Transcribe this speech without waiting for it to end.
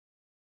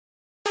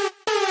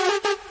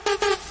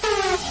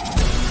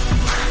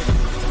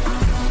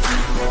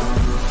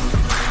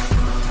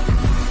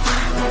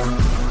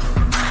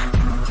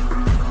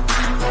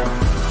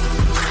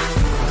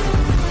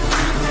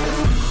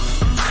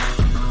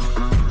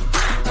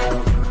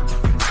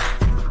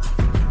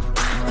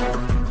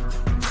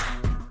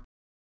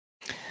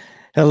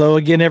Hello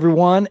again,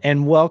 everyone,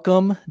 and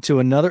welcome to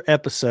another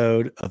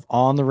episode of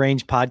On the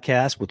Range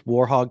podcast with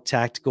Warhog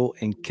Tactical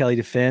and Kelly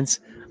Defense.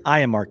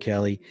 I am Mark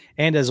Kelly,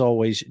 and as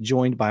always,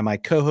 joined by my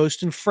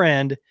co-host and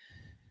friend,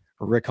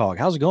 Rick Hogg.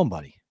 How's it going,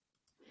 buddy?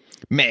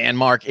 Man,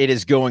 Mark, it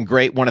is going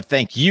great. Want to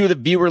thank you, the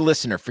viewer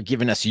listener, for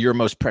giving us your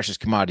most precious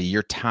commodity,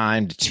 your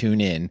time to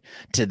tune in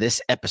to this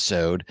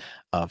episode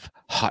of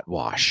Hot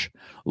Wash,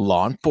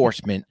 Law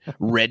Enforcement,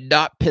 Red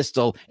Dot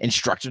Pistol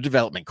Instructor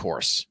Development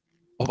Course.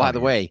 By the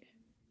way,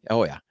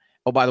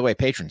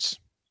 patrons,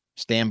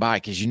 stand by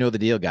because you know the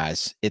deal,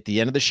 guys. At the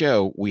end of the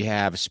show, we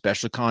have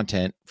special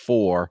content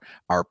for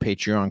our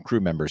Patreon crew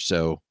members.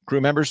 So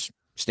crew members,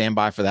 stand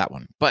by for that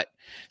one. But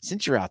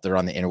since you're out there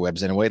on the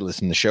interwebs anyway,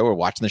 listening to the show or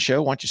watching the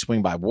show, why don't you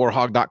swing by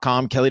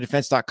warhog.com,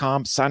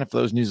 kellydefense.com, sign up for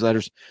those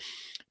newsletters.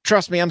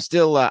 Trust me, I'm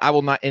still, I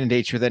will not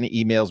inundate you with any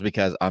emails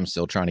because I'm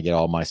still trying to get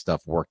all my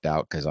stuff worked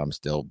out because I'm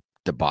still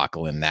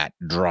debacling that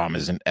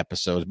dramas and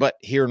episodes, but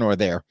here nor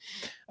there.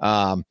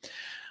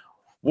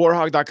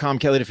 Warhog.com,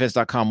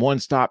 kellydefense.com,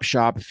 one-stop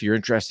shop. If you're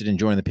interested in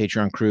joining the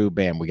Patreon crew,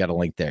 bam, we got a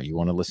link there. You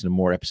want to listen to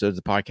more episodes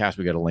of the podcast,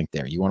 we got a link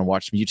there. You want to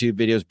watch some YouTube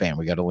videos, bam,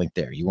 we got a link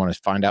there. You want to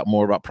find out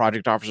more about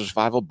Project Officer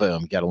Survival,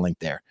 boom, got a link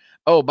there.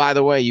 Oh, by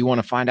the way, you want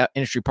to find out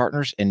industry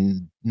partners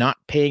and not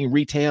paying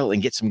retail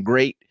and get some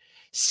great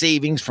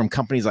savings from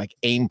companies like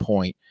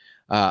Aimpoint,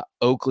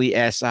 Oakley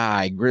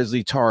SI,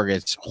 Grizzly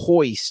Targets,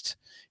 Hoist,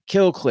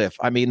 Killcliff.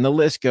 I mean, the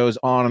list goes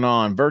on and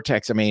on.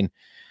 Vertex, I mean,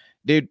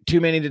 dude,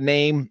 too many to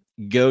name.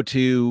 Go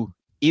to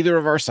either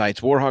of our sites,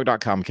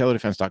 warhog.com,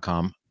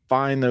 kellydefense.com,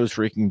 find those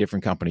freaking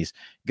different companies.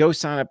 Go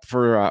sign up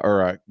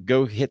for,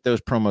 go hit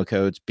those promo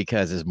codes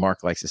because, as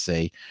Mark likes to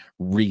say,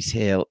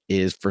 retail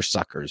is for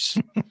suckers.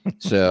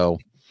 So,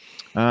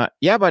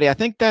 yeah, buddy, I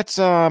think that's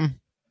all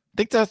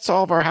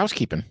of our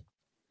housekeeping.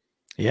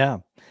 Yeah.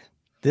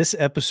 This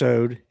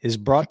episode is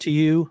brought to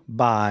you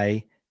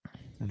by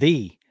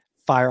the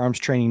Firearms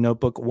Training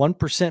Notebook.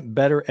 1%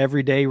 better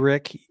every day,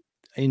 Rick,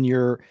 in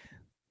your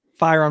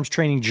firearms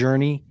training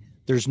journey.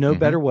 There's no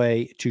better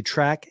way to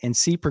track and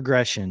see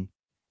progression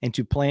and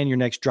to plan your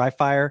next dry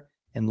fire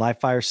and live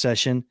fire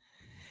session.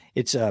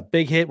 It's a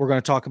big hit. We're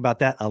going to talk about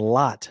that a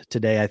lot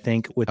today, I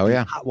think, with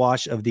hot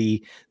wash of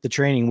the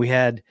training. We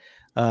had,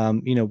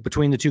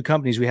 between the two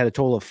companies, we had a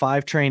total of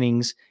 5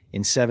 trainings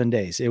in 7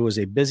 days. It was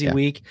a busy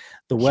week.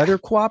 The weather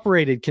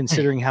cooperated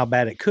considering how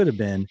bad it could have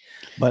been.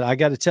 But I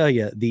got to tell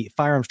you, the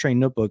Firearms Training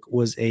Notebook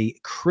was a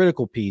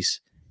critical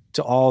piece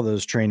to all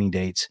those training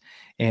dates.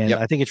 And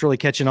I think it's really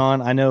catching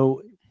on. I know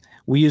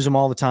we use them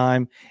all the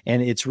time,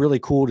 and it's really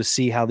cool to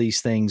see how these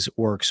things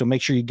work. So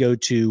make sure you go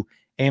to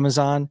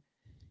Amazon,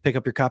 pick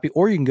up your copy,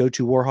 or you can go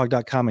to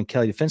warhog.com and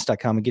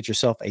kellydefense.com and get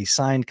yourself a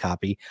signed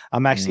copy.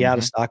 I'm actually out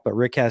of stock, but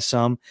Rick has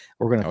some.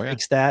 We're going to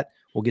fix that.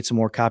 We'll get some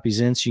more copies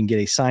in so you can get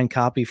a signed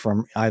copy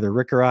from either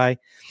Rick or I.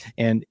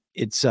 And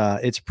it's a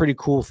pretty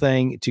cool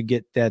thing to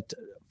get that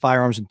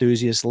firearms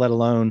enthusiast, let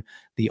alone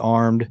the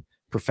armed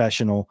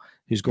professional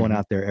who's going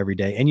out there every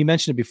day. And you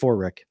mentioned it before,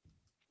 Rick,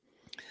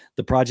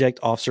 the Project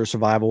Officer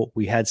Survival.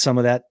 We had some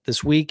of that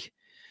this week.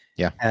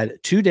 Yeah.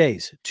 Had 2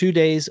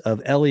 days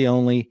of LE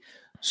only.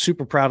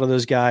 Super proud of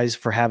those guys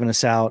for having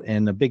us out,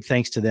 and a big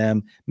thanks to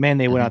them. Man,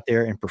 they went out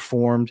there and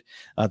performed.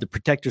 The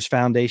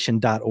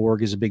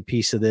protectorsfoundation.org is a big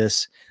piece of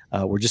this.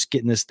 We're just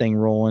getting this thing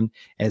rolling,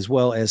 as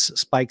well as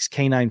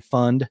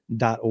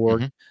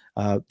spikescaninefund.org.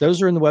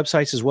 Those are in the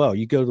websites as well.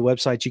 You go to the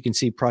website, you can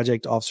see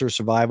Project Officer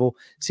Survival,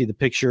 see the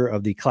picture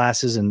of the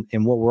classes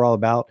and what we're all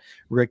about.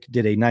 Rick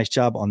did a nice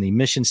job on the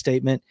mission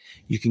statement.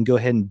 You can go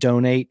ahead and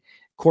donate.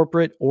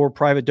 Corporate or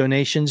private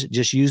donations,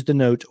 just use the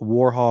note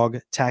Warhog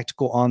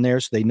Tactical on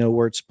there so they know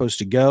where it's supposed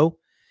to go.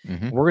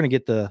 We're going to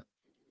get the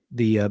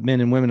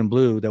men and women in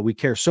blue that we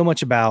care so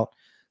much about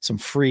some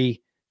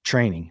free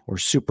training. We're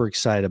super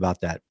excited about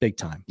that. Big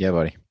time. Yeah,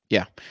 buddy.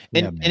 Yeah.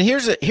 And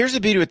here's the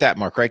beauty with that,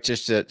 Mark, right?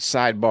 Just a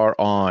sidebar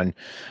on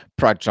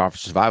Project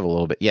Officer Survival a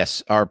little bit.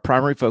 Yes, our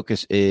primary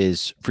focus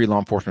is free law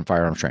enforcement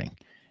firearms training.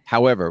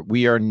 However,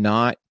 we are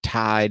not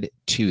tied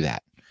to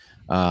that.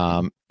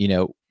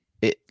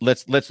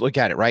 Let's look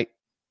at it, right?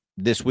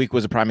 This week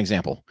was a prime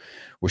example.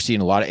 We're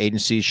seeing a lot of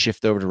agencies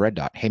shift over to Red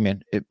Dot. Hey,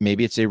 man,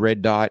 maybe it's a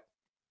Red Dot,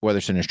 whether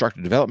it's an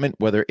instructor development,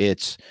 whether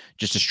it's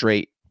just a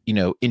straight,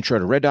 intro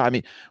to Red Dot. I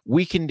mean,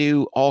 we can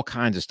do all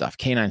kinds of stuff,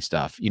 canine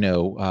stuff,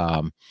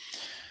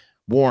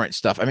 warrant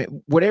stuff. I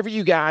mean, whatever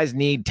you guys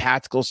need,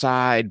 tactical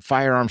side,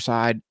 firearm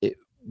side,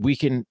 we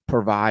can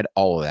provide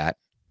all of that.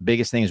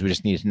 Biggest thing is we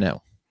just need to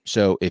know.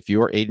 So if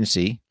your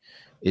agency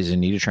is in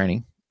need of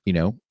training,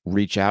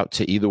 reach out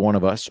to either one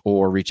of us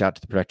or reach out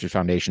to the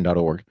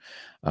protectorsfoundation.org.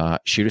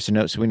 Shoot us a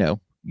note so we know.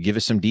 Give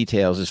us some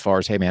details as far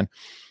as, hey, man,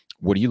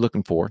 what are you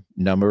looking for?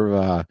 Number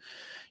of,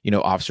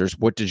 officers.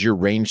 What does your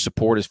range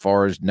support as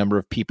far as number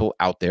of people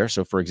out there?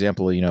 So, for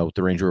example, the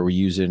range where we're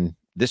using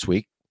this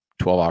week,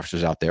 12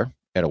 officers out there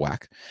at a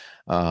whack.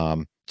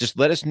 Just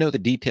let us know the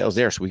details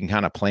there so we can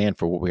kind of plan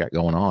for what we got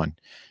going on.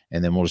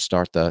 And then we'll just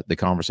start the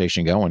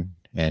conversation going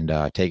and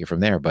take it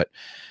from there. But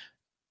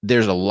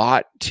there's a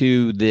lot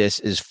to this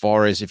as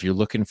far as if you're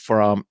looking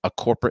from a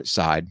corporate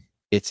side,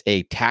 It's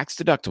a tax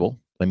deductible.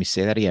 Let me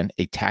say that again,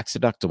 a tax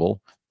deductible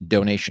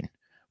donation,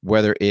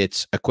 whether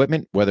it's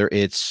equipment, whether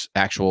it's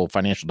actual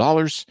financial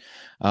dollars.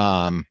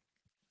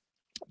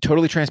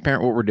 Totally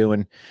transparent what we're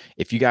doing.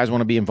 If you guys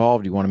want to be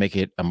involved, you want to make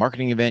it a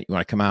marketing event, you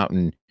want to come out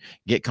and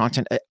get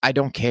content, I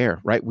don't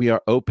care, right? We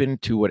are open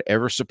to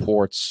whatever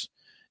supports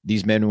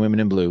these men and women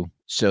in blue,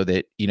 so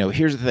that,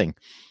 here's the thing.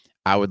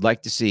 I would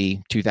like to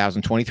see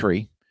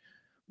 2023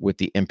 with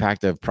the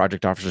impact of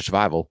Project Officer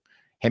Survival.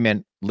 Hey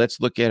man,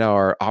 let's look at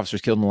our officers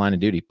killed in the line of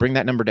duty. Bring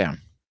that number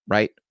down,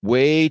 right?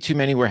 Way too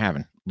many we're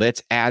having.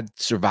 Let's add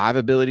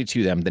survivability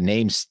to them. The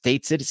name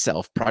states it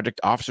itself, Project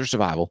Officer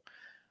Survival.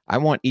 I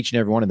want each and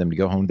every one of them to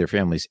go home to their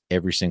families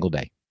every single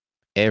day.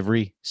 And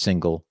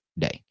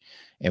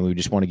we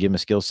just want to give them a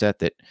skill set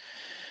that,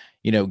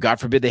 God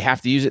forbid they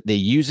have to use it. They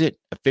use it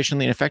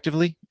efficiently and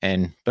effectively,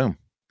 and boom,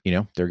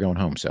 they're going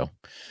home. So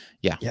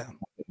yeah.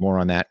 More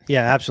on that.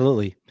 Yeah,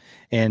 absolutely.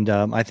 And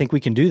I think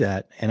we can do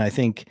that. And I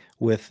think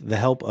with the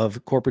help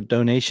of corporate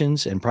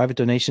donations and private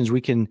donations,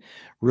 we can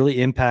really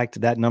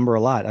impact that number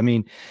a lot. I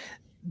mean,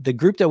 the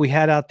group that we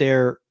had out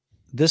there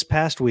this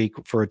past week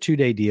for a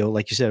 2-day deal,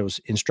 like you said, it was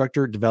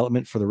instructor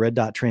development for the Red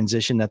Dot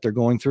transition that they're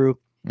going through.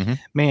 Mm-hmm.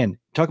 Man,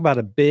 talk about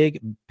a big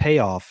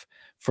payoff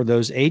for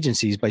those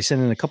agencies by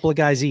sending a couple of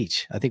guys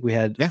each. I think we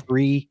had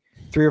three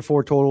or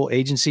four total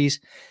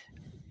agencies.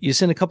 You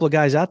send a couple of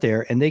guys out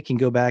there and they can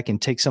go back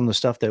and take some of the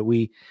stuff that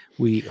we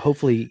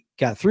hopefully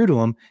got through to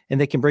them,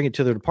 and they can bring it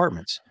to their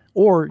departments,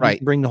 or you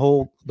can bring the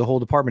whole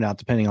department out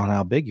depending on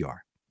how big you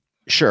are.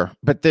 Sure.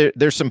 But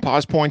there's some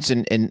pause points,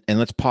 and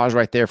let's pause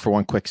right there for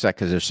one quick sec,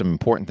 because there's some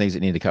important things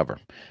that need to cover.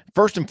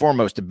 First and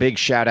foremost, a big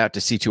shout out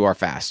to C2R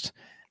Fast.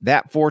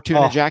 That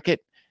Fortuna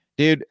jacket,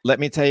 dude, let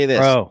me tell you this.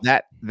 Bro.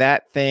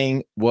 That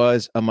thing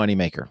was a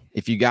moneymaker.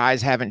 If you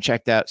guys haven't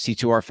checked out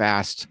C2R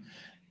Fast,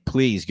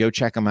 please go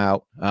check them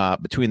out.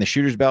 Between the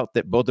shooter's belt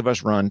that both of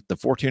us run, the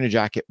Fortuna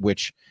jacket,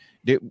 which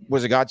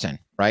was a godsend,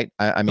 right?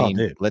 I mean,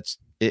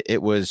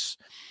 it was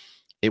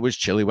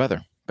chilly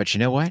weather, but you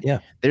know what? Yeah.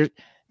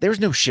 There's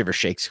no shiver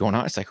shakes going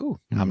on. It's like, ooh,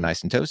 I'm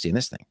nice and toasty in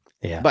this thing.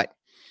 Yeah.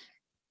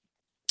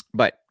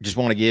 But just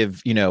want to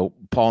give,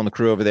 Paul and the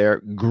crew over there,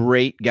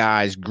 great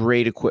guys,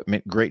 great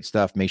equipment, great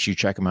stuff. Make sure you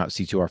check them out,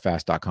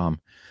 c2rfast.com.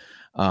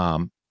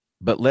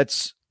 But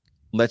let's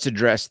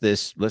address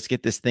this. Let's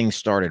get this thing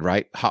started,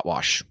 right? Hot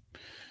wash.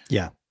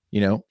 Yeah.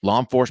 Law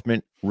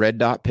enforcement, Red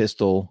Dot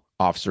pistol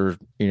officer,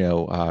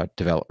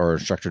 develop or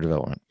instructor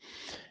development.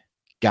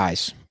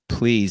 Guys,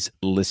 please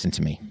listen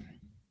to me.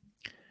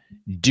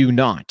 Do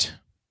not,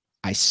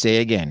 I say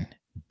again,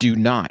 do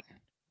not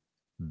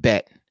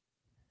bet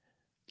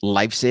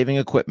life-saving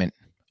equipment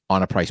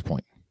on a price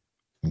point.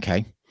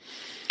 Okay.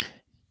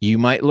 You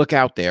might look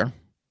out there,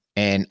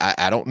 and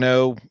I don't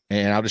know,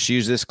 and I'll just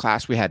use this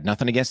class. We had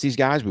nothing against these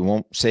guys. We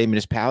won't say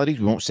municipalities.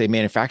 We won't say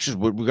manufacturers.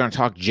 We're going to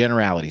talk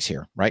generalities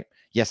here, right?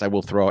 Yes, I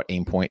will throw out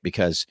Aimpoint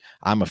because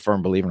I'm a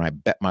firm believer and I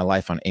bet my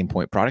life on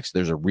Aimpoint products.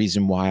 There's a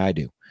reason why I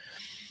do.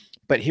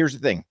 But here's the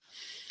thing.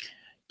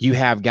 You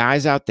have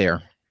guys out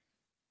there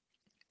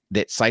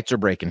that sights are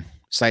breaking,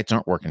 sights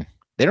aren't working.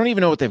 They don't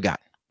even know what they've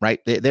got, right?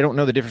 They don't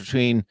know the difference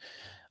between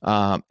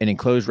an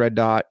enclosed red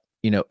dot,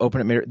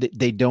 open emitter.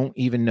 They don't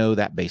even know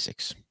that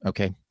basics.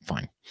 Okay,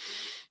 fine.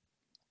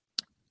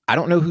 I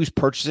don't know who's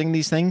purchasing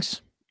these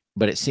things,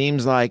 but it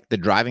seems like the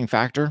driving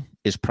factor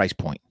is price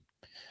point.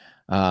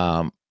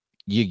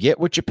 You get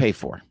what you pay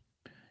for.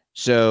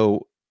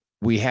 So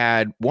we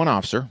had one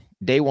officer,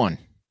 day one,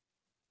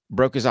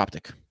 broke his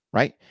optic,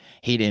 right?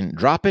 He didn't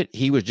drop it.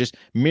 He was just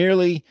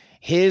merely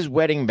his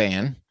wedding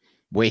band,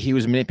 way he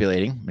was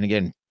manipulating. And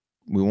again,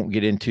 we won't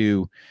get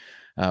into,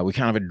 we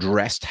kind of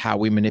addressed how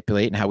we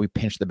manipulate and how we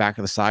pinch the back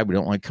of the side. We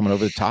don't like coming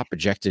over the top,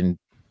 ejecting,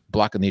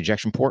 blocking the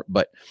ejection port,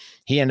 but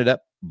he ended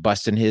up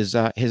busting his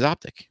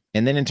optic.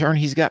 And then in turn,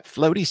 he's got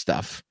floaty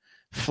stuff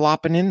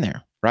flopping in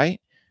there,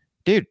 right?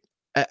 Dude,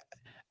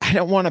 I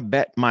don't want to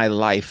bet my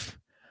life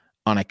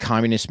on a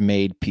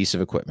communist-made piece of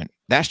equipment.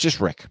 That's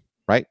just Rick,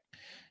 right?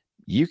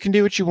 You can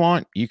do what you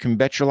want. You can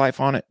bet your life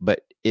on it.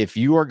 But if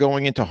you are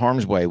going into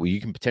harm's way where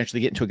you can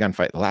potentially get into a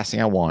gunfight, the last thing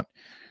I want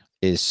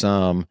is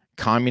some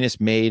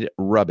communist-made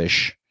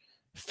rubbish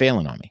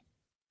failing on me.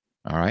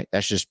 All right?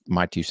 That's just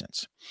my 2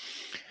 cents.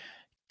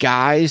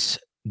 Guys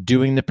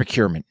doing the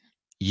procurement,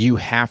 you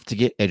have to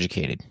get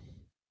educated.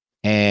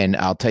 And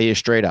I'll tell you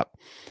straight up,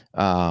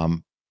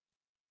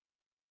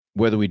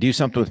 whether we do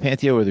something with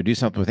Pantheo, whether we do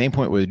something with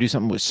Aimpoint, whether we do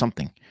something with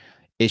something,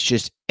 it's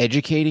just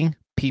educating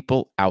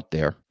people out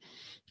there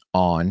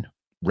on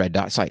red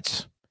dot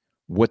sights,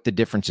 what the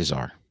differences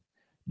are,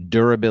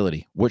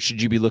 durability, what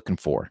should you be looking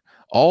for,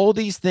 all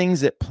these things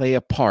that play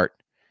a part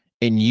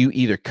in you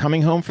either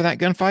coming home for that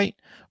gunfight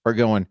or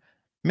going,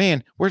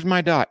 man, where's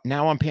my dot?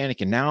 Now I'm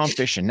panicking. Now I'm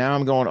fishing. Now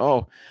I'm going,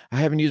 oh, I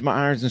haven't used my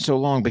irons in so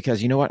long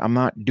because you know what? I'm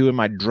not doing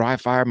my dry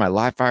fire, my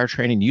live fire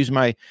training, use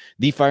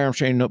the firearms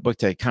training notebook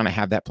to kind of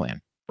have that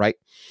plan, right?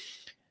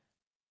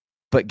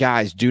 But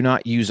guys, do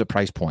not use a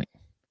price point.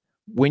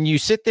 When you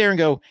sit there and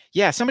go,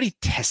 yeah, somebody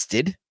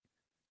tested,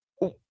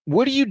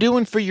 what are you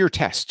doing for your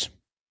test?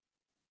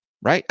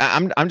 right?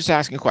 I'm just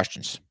asking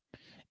questions.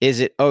 Is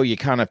it, oh, you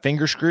kind of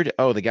finger screwed it?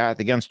 Oh, the guy at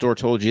the gun store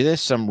told you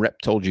this. Some rep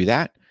told you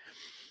that.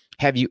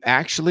 Have you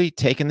actually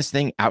taken this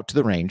thing out to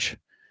the range,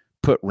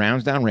 put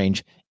rounds down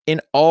range in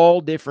all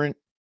different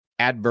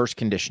adverse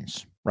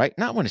conditions, right?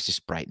 Not when it's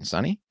just bright and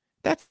sunny.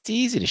 That's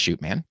easy to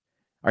shoot, man.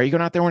 Are you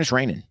going out there when it's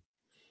raining?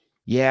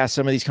 Yeah,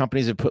 some of these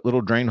companies have put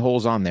little drain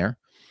holes on there.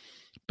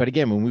 But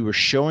again, when we were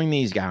showing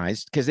these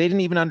guys, because they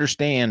didn't even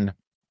understand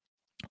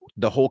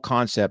the whole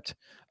concept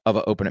of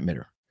an open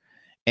emitter.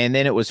 And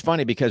then it was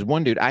funny because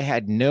one dude, I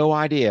had no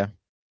idea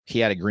he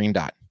had a green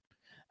dot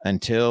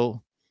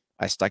until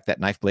I stuck that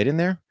knife blade in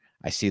there.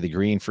 I see the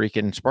green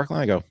freaking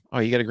sparkling. I go, oh,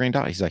 you got a green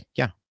dot? He's like,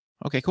 yeah.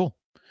 Okay, cool.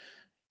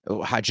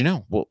 Oh, how'd you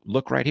know? Well,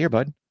 look right here,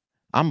 bud.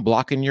 I'm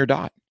blocking your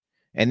dot.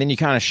 And then you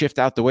kind of shift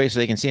out the way so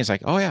they can see. It's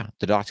like, oh, yeah,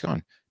 the dot's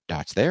gone.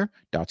 Dot's there.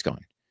 Dot's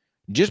gone.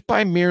 Just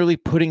by merely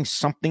putting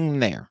something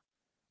there,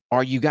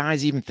 are you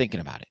guys even thinking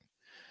about it?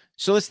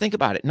 So let's think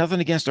about it. Nothing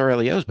against our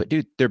LEOs, but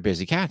dude, they're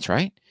busy cats,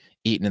 right?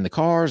 Eating in the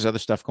cars, other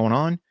stuff going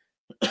on.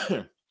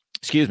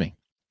 Excuse me.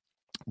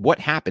 What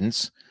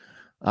happens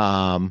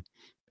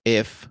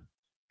if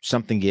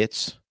something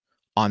gets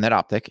on that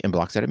optic and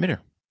blocks that emitter?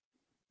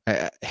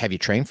 Have you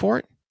trained for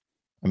it?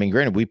 I mean,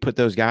 granted, we put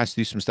those guys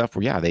through some stuff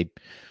where, yeah,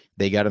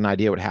 they got an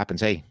idea what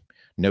happens. Hey,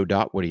 no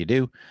dot, what do you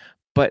do?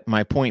 But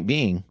my point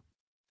being,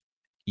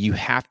 you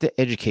have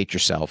to educate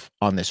yourself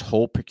on this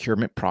whole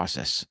procurement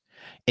process,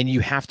 and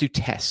you have to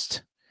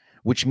test,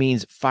 which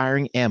means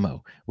firing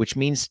ammo, which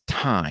means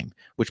time,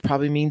 which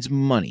probably means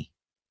money.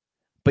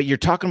 But you're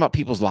talking about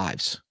people's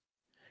lives.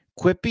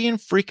 Quit being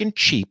freaking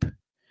cheap.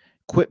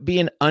 Quit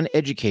being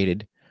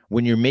uneducated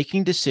when you're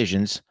making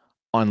decisions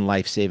on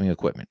life-saving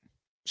equipment.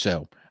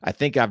 So I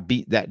think I've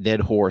beat that dead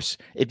horse.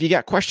 If you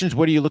got questions,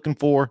 what are you looking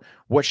for?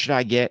 What should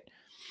I get?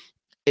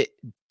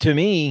 To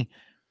me,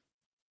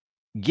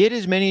 get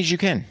as many as you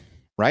can,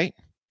 right?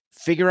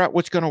 Figure out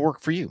what's going to work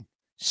for you.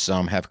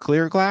 Some have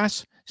clear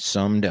glass,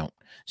 some don't.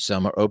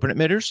 Some are open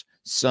emitters,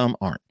 some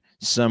aren't.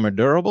 Some are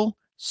durable,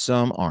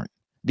 some aren't.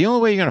 The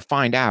only way you're going to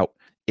find out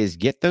is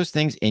get those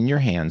things in your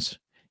hands,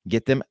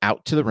 get them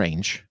out to the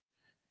range,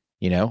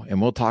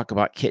 and we'll talk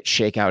about kit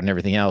shakeout and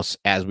everything else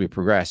as we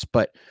progress,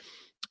 but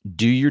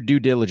do your due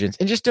diligence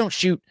and just don't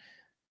shoot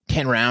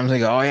 10 rounds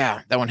and go, oh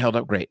yeah, that one held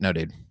up great. No,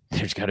 dude,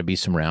 there's got to be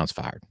some rounds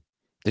fired.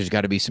 There's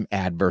got to be some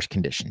adverse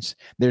conditions.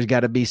 There's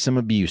got to be some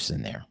abuse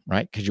in there,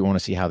 right? Because you want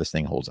to see how this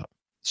thing holds up.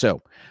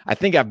 So I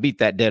think I've beat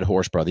that dead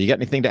horse, brother. You got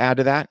anything to add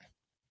to that?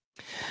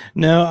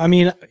 No, I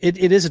mean, it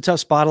is a tough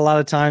spot. A lot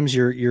of times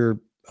you're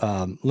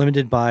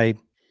limited by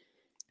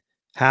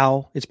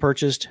how it's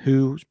purchased,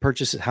 who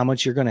purchased it, how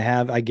much you're going to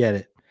have. I get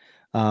it.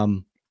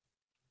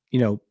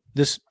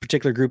 This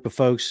particular group of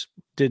folks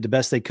did the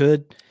best they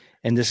could,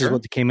 and this is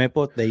what they came up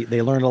with.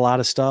 They learned a lot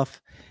of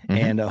stuff,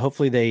 and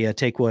hopefully they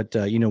take what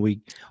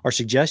our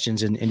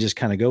suggestions and just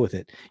kind of go with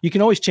it. You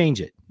can always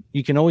change it.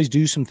 You can always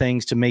do some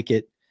things to make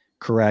it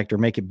correct or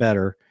make it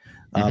better.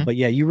 But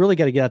yeah, you really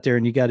got to get out there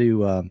and you got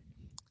to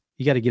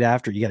get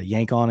after it. You got to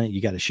yank on it.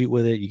 You got to shoot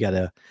with it. You got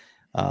to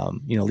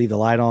leave the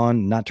light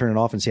on, not turn it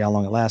off and see how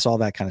long it lasts, all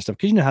that kind of stuff.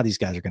 Cause you know how these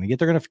guys are going to get,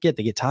 they're going to forget,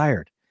 they get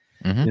tired.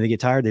 They get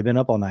tired. They've been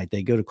up all night.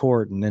 They go to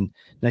court. And then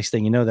next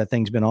thing you know, that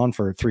thing's been on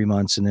for 3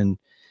 months. And then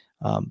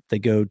they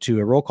go to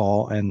a roll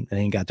call and they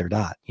ain't got their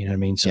dot. You know what I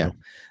mean? So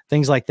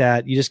things like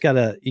that, you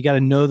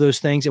gotta know those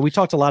things. And we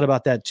talked a lot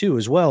about that too,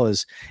 as well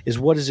as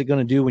what is it going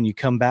to do when you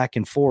come back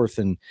and forth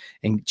and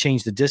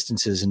change the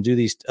distances and do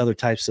these other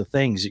types of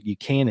things. You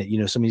can,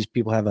 some of these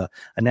people have a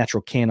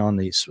natural can on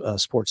the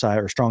sport side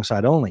or strong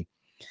side only.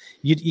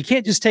 You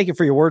can't just take it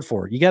for your word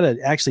for it. You got to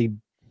actually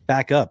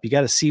back up. You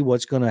got to see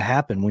what's going to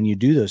happen when you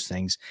do those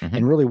things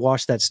and really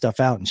wash that stuff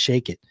out and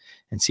shake it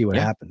and see what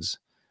happens.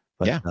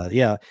 But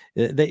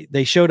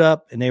they showed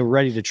up and they were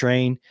ready to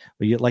train.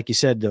 But like you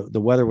said,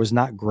 the weather was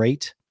not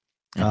great.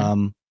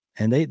 And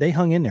they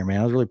hung in there,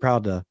 man. I was really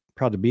proud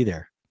to be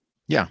there.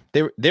 Yeah,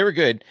 they were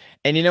good.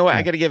 And you know what?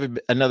 I got to give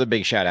another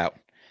big shout out,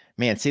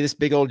 man. See this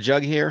big old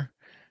jug here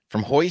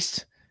from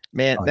Hoist,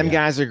 man. Them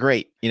guys are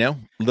great.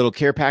 Little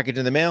care package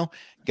in the mail.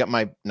 Got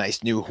my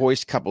nice new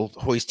couple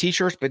Hoist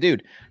t-shirts, but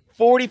dude,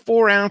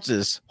 44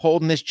 ounces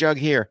holding this jug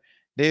here,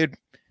 dude.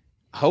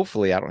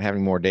 Hopefully I don't have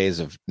any more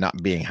days of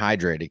not being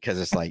hydrated, because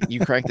it's like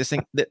you crank this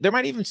thing. There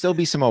might even still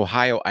be some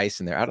Ohio ice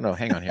in there. I don't know.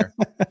 Hang on here.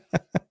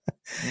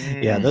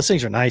 Yeah, those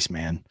things are nice,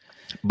 man.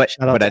 But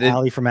shout out to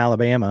Allie from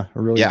Alabama. I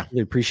really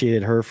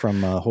appreciated her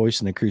from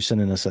Hoist and the crew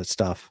sending us that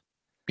stuff.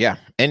 Yeah.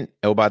 And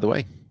by the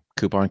way,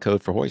 coupon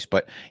code for Hoist.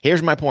 But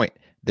here's my point.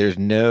 There's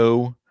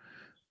no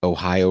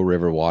Ohio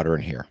River water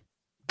in here,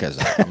 because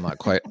I'm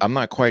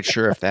not quite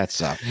sure if that's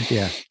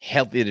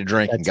healthy to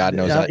drink. And God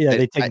knows.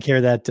 They taking care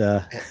of that.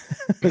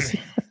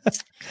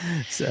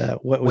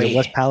 What was it?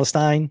 West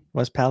Palestine?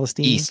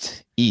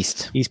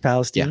 East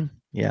Palestine.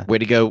 Yeah. Way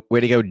to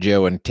go,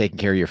 Joe, and taking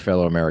care of your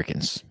fellow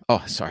Americans.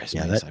 Oh, sorry, it's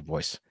my inside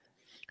voice.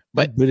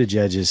 But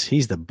Buttigieg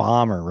he's the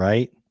bomber,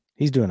 right?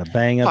 He's doing a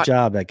bang up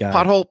job. That guy.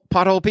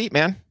 Pothole Pete,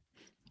 man.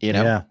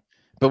 Yeah.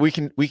 But we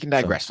can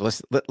digress. So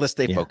let's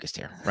stay focused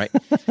here, right?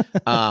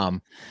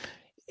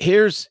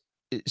 Here's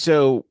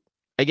So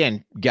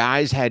again,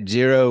 guys had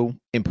zero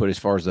input as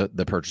far as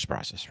the purchase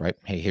process, right?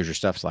 Hey, here's your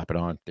stuff, slap it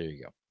on. There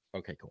you go.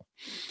 Okay, cool.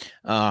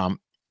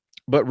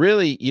 But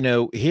really,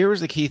 here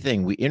was the key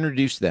thing. We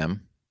introduced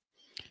them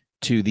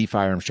to the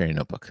Firearms Training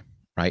Notebook,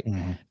 right?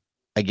 Mm-hmm.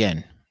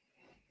 Again,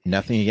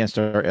 nothing against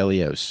our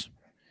LEOs,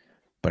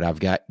 but I've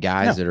got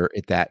guys that are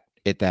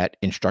at that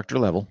instructor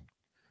level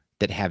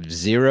that have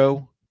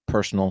zero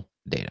personal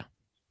data,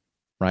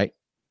 right?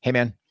 Hey,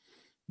 man,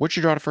 what's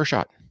your draw to first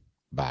shot?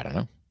 I don't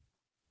know.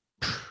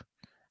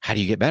 How do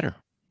you get better?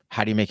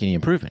 How do you make any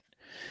improvement?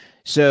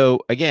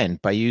 So again,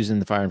 by using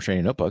the Firearms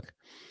Training Notebook,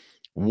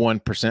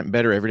 1%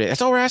 better every day.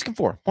 That's all we're asking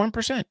for,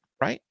 1%,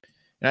 right?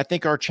 And I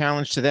think our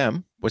challenge to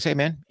them was, hey,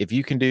 man, if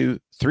you can do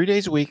 3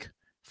 days a week,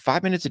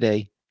 5 minutes a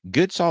day,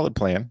 good, solid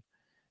plan,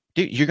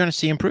 dude, you're going to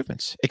see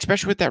improvements,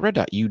 especially with that red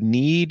dot. You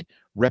need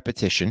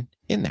repetition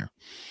in there.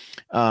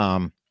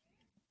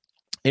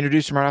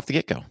 Introduce them right off the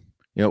get-go.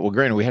 Well,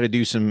 granted, we had to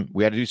do some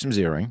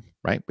zeroing,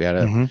 right? We had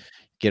to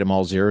get them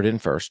all zeroed in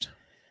first.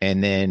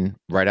 And then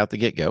right out the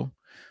get-go,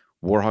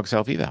 Warhawk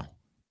self-eval.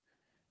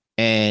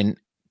 And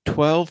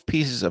 12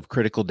 pieces of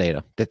critical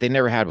data that they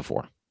never had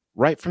before,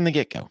 right from the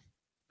get-go.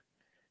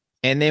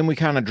 And then we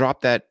kind of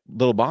dropped that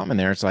little bomb in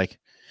there. It's like,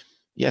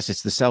 yes,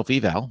 it's the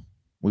self-eval.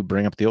 We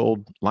bring up the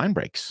old line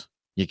breaks.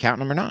 You counting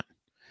them or not?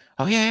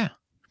 Oh, yeah.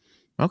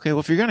 Okay, well,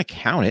 if you're going to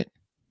count it,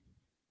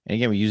 and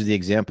again, we use the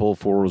example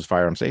 4 rules of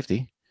firearm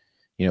safety.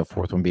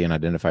 Fourth one being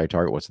identify your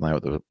target, what's in line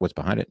with what's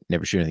behind it.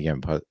 Never shoot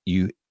anything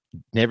you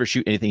never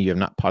shoot anything you have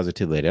not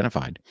positively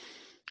identified.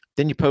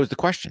 Then you pose the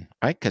question,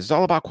 right? Because it's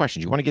all about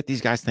questions. You want to get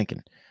these guys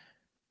thinking.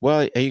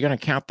 Well, are you going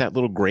to count that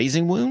little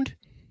grazing wound?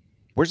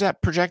 Where's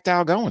that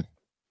projectile going?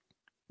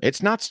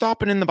 It's not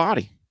stopping in the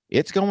body.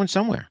 It's going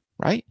somewhere,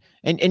 right?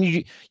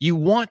 And you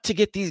want to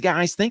get these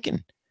guys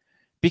thinking,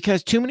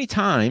 because too many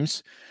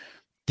times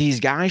these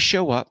guys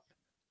show up,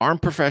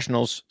 armed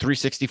professionals,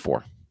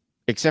 364,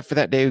 except for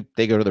that day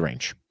they go to the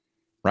range,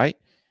 right?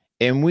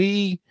 And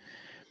we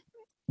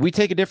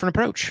take a different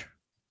approach.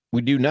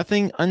 We do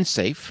nothing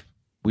unsafe.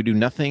 We do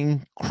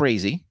nothing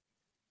crazy,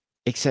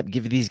 except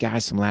give these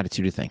guys some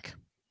latitude to think,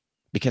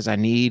 because I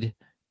need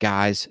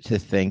guys to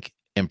think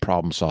and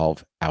problem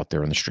solve out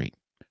there on the street.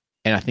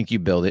 And I think you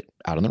build it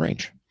out on the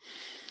range.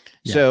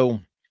 Yeah. So,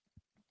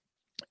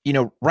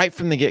 right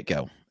from the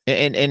get-go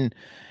and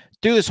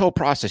through this whole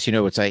process,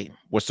 it's like,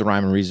 what's the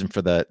rhyme and reason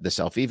for the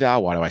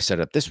self-eval? Why do I set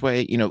it up this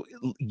way?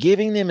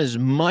 Giving them as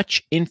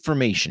much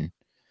information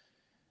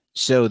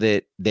so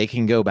that they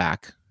can go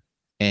back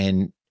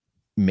and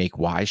make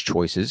wise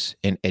choices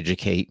and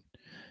educate,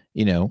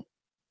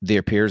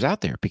 their peers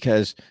out there,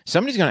 because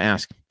somebody's going to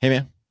ask, hey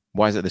man,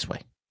 why is it this way?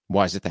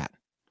 Why is it that?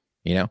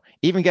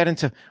 Even get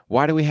into,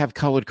 why do we have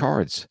colored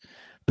cards?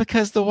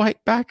 Because the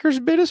white backers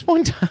bit us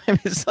one time.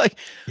 It's like,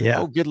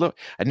 oh, good look.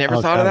 I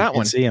never thought of that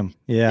one. See him.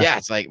 Yeah. Yeah.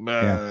 It's like,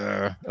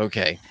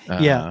 okay.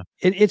 Yeah.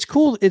 It's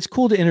cool. It's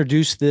cool to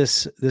introduce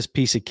this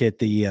piece of kit,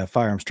 the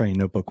Firearms Training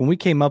Notebook. When we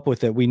came up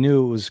with it, we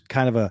knew it was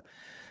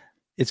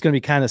it's going to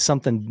be kind of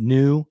something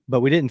new, but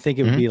we didn't think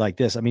it would be like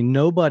this. I mean,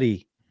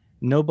 nobody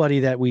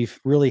that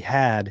we've really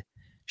had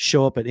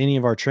show up at any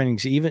of our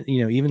trainings, even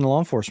the law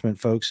enforcement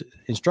folks,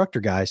 instructor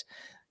guys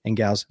and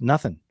gals,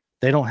 nothing.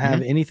 They don't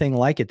have anything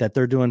like it that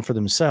they're doing for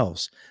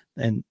themselves.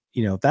 And,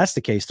 if that's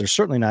the case, they're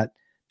certainly not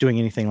doing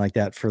anything like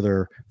that for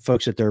their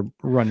folks that they're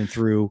running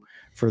through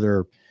for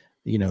their,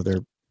 their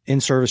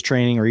in-service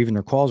training or even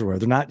their calls or whatever.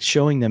 They're not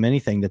showing them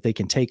anything that they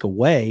can take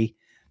away,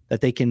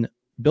 that they can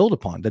build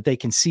upon, that they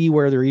can see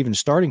where their even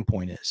starting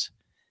point is.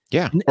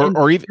 Yeah.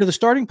 Or even the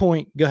starting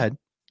point. Go ahead.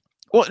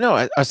 Well, no,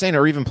 I was saying,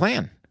 or even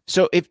plan.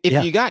 So if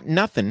you got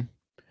nothing,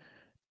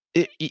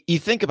 you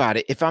think about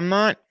it. If I'm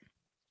not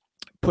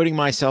putting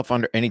myself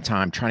under any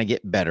time trying to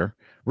get better,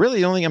 really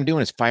the only thing I'm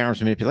doing is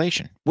firearms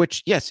manipulation,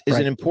 which yes is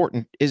an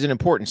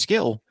important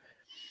skill.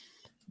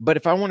 But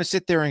if I want to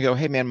sit there and go,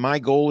 hey man, my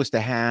goal is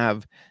to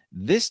have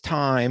this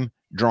time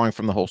drawing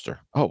from the holster.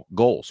 Oh,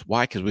 goals.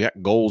 Why? Because we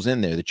got goals in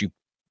there that you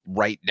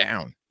write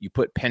down. You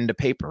put pen to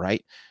paper,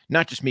 right?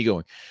 Not just me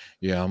going,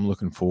 yeah, I'm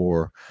looking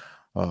for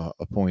a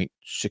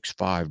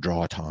 0.65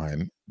 draw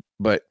time.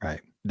 But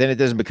then it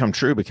doesn't become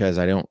true because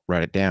I don't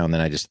write it down.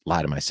 Then I just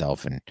lie to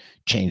myself and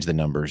change the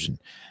numbers.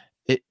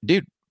 And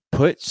dude,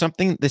 put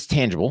something that's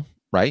tangible,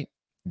 right?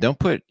 Don't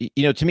put,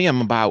 to me,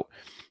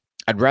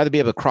 I'd rather be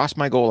able to cross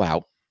my goal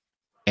out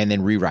and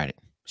then rewrite it.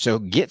 So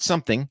get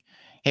something.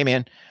 Hey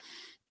man,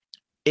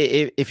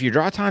 if your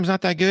draw time's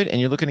not that good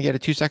and you're looking to get a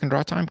 2-second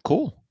draw time,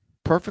 cool.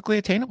 Perfectly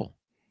attainable.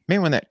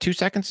 Man, when that 2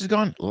 seconds is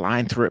gone,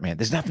 line through it, man.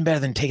 There's nothing better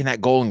than taking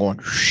that goal and going,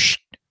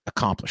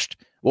 accomplished.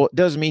 Well, it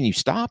doesn't mean you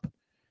stop.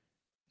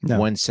 No.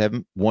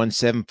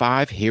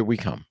 175, here we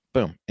come.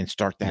 Boom. And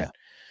start that,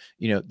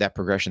 that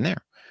progression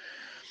there.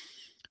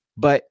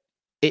 But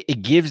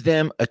it gives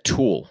them a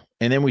tool.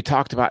 And then we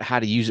talked about how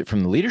to use it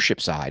from the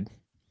leadership side.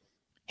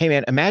 Hey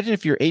man, imagine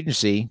if your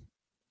agency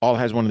all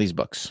has one of these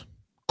books.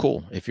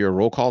 Cool. If you're a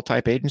roll call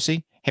type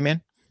agency, hey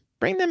man,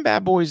 bring them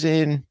bad boys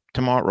in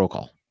tomorrow at roll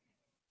call.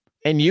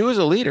 And you as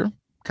a leader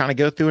kind of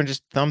go through and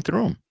just thumb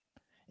through them.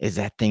 Is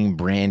that thing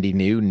brandy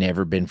new,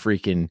 never been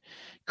freaking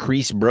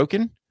crease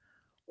broken?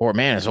 Or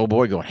man, is old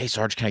boy going, hey,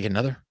 Sarge, can I get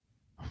another?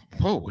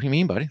 Whoa, what do you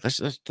mean, buddy?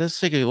 Let's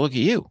take a look at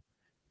you.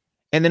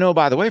 And then, oh,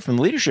 by the way, from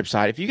the leadership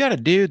side, if you got a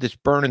dude that's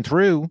burning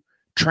through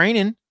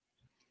training,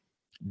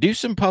 do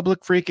some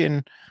public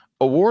freaking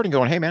award and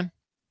going, hey, man,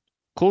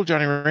 cool,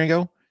 Johnny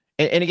Ringo.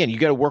 And again, you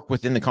got to work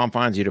within the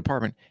confines of your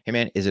department. Hey,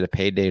 man, is it a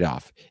paid date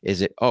off?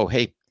 Is it, oh,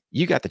 hey,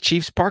 you got the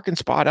Chiefs parking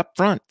spot up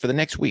front for the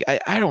next week?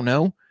 I don't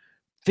know.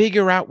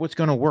 Figure out what's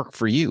going to work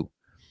for you.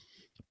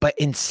 But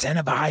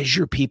incentivize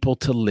your people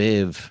to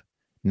live.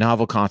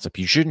 Novel concept.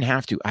 You shouldn't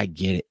have to. I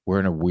get it. We're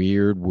in a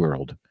weird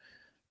world.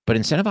 But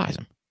incentivize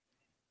them.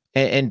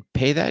 And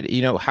pay that,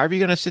 however you're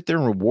going to sit there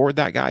and reward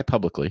that guy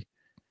publicly,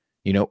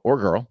 or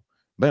girl.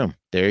 Boom.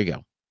 There you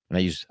go. And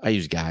I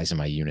use guys in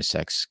my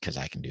unisex because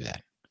I can do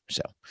that.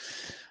 So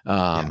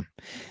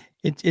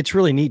it's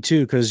really neat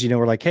too, because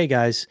we're like, hey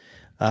guys,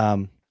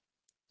 go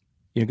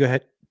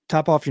ahead,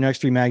 top off your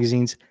next 3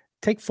 magazines,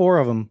 take 4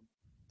 of them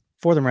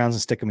rounds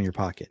and stick them in your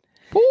pocket.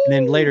 Ooh. And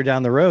then later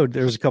down the road,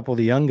 there's a couple of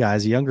the young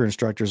guys, the younger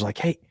instructors, like,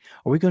 hey,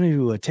 are we going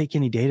to take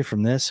any data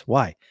from this?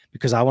 Why?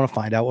 Because I want to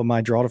find out what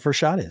my draw to first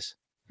shot is,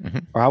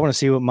 or I want to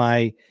see what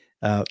my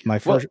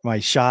my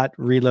shot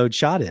reload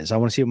shot is. I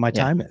want to see what my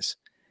time is,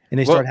 and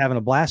they start having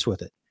a blast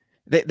with it.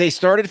 They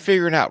started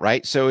figuring out,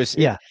 right? So and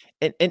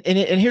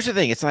here's the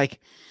thing. It's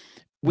like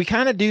we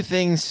kind of do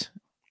things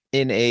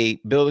in a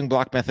building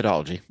block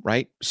methodology,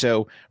 right?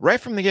 So right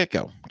from the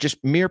get-go,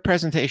 just mere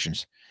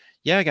presentations.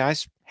 Yeah,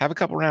 guys, have a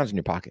couple rounds in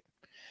your pocket.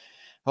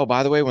 Oh,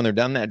 by the way, when they're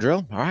done that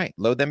drill, all right,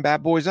 load them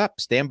bad boys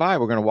up. Stand by.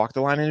 We're going to walk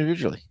the line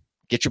individually.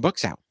 Get your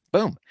books out.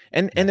 Boom.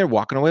 And they're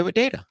walking away with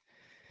data.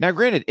 Now,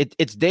 granted,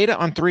 it's data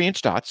on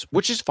 3-inch dots,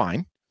 which is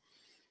fine.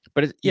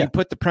 But you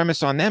put the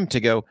premise on them to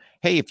go,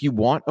 hey, if you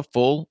want a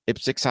full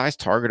IPSC size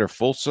target or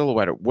full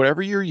silhouette or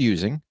whatever you're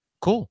using,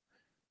 cool.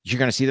 You're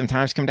going to see them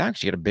times come down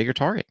because you get a bigger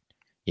target.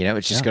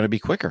 It's just going to be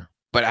quicker.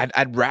 But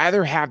I'd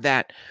rather have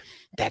that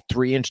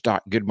 3-inch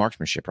dot good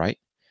marksmanship, right?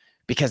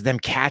 Because them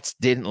cats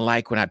didn't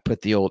like when I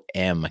put the old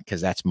M,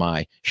 because that's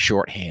my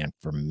shorthand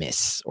for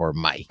miss or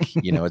Mike.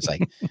 It's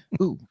like,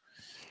 ooh.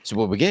 So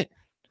what we get?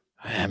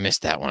 I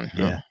missed that one.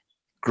 Yeah. Oh,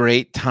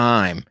 great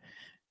time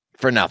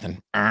for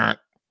nothing.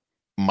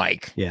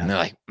 Mike. Yeah. And they're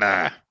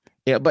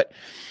like, but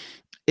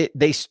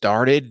they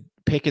started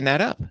picking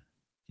that up.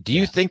 Do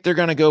you think they're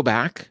going to go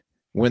back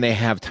when they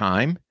have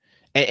time?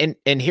 And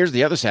here's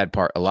the other sad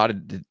part.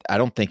 I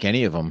don't think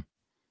any of them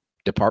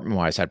department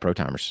wise had pro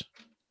timers,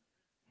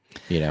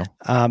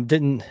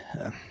 didn't,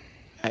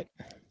 I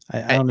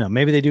don't know.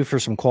 Maybe they do for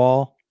some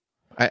qual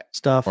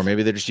stuff, or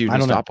maybe they're just using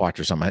a stopwatch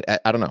or something.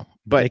 I don't know,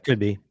 but it could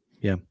be.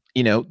 Yeah.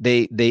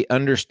 They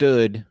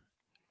understood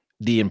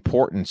the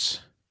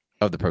importance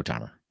of the pro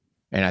timer.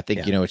 And I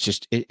think,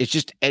 it's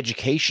just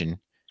education.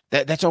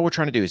 That's all we're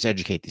trying to do is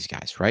educate these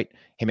guys, right?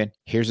 Hey man,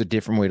 here's a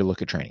different way to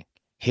look at training.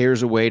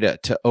 Here's a way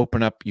to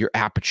open up your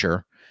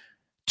aperture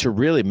to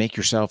really make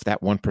yourself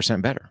that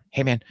 1% better.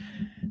 Hey man,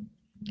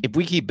 if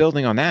we keep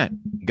building on that,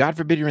 God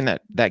forbid you're in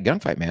that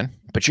gunfight, man,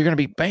 but you're going to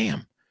be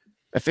bam,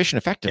 efficient,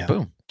 effective,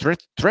 boom.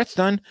 Threat's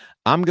done.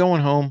 I'm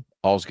going home.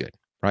 All's good,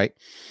 right?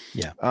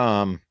 Yeah.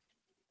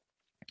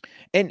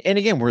 And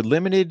again, we're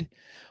limited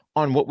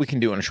on what we can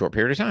do in a short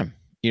period of time,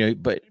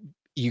 but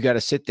you got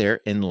to sit there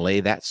and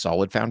lay that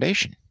solid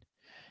foundation.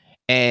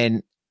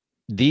 And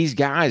these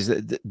guys,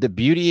 the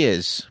beauty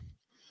is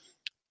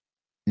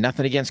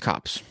nothing against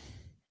cops,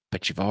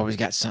 but you've always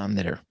got some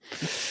that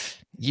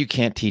you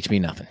can't teach me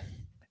nothing.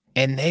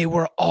 And they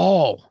were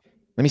all,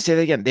 let me say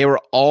that again, they were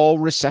all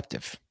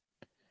receptive.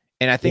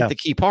 And I think the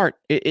key part,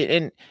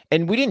 and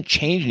we didn't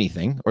change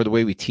anything or the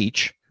way we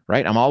teach,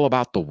 right? I'm all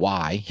about the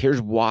why.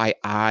 Here's why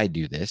I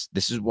do this.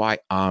 This is why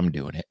I'm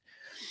doing it.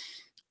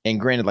 And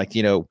granted,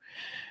 a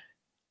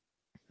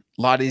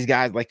lot of these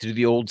guys like to do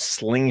the old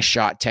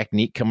slingshot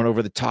technique coming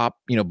over the top,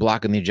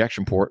 blocking the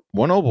ejection port.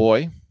 One old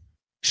boy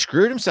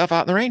screwed himself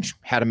out in the range,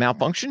 had a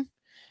malfunction.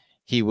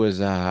 He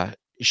was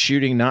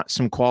shooting not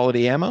some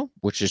quality ammo,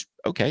 which is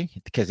okay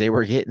because they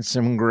were getting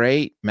some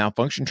great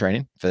malfunction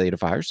training for the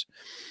fires.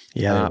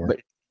 Yeah.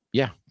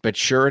 But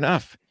sure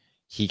enough,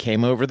 he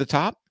came over the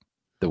top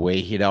the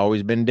way he'd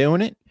always been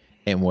doing it.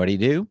 And what'd he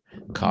do?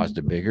 Caused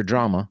a bigger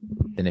drama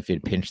than if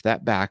he'd pinched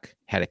that back,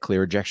 had a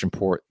clear ejection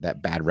port,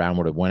 that bad round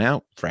would have went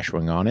out, fresh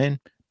one gone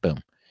in,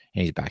 boom,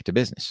 and he's back to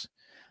business.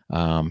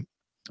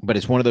 But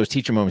it's one of those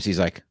teacher moments. He's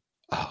like,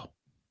 oh,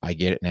 I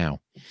get it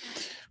now.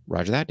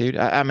 Roger that, dude.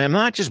 I mean, I'm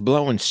not just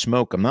blowing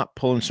smoke. I'm not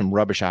pulling some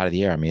rubbish out of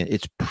the air. I mean,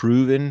 it's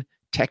proven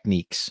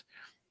techniques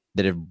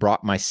that have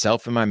brought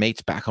myself and my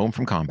mates back home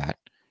from combat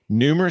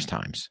numerous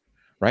times,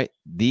 right?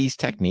 These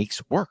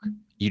techniques work.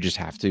 You just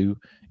have to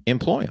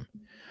employ them.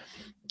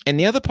 And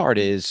the other part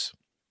is,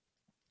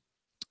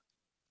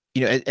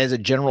 as a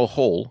general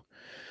whole,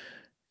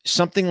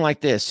 something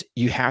like this,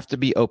 you have to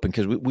be open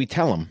because we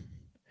tell them,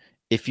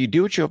 if you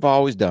do what you've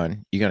always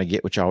done, you're going to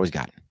get what you always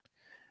got.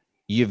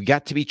 You've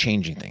got to be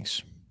changing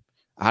things.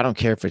 I don't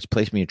care if it's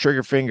placement of your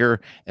trigger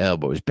finger,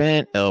 elbows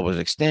bent, elbows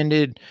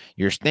extended,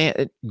 your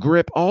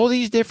grip, all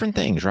these different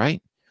things,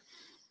 right?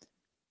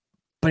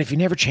 But if you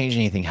never change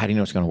anything, how do you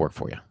know it's going to work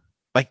for you?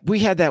 Like we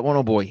had that one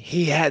old boy.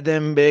 He had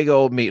them big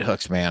old meat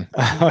hooks, man.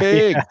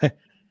 Big. Yeah.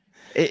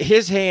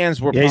 His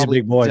hands were He's a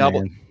probably big boy,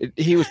 double. man.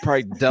 He was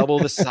probably double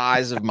the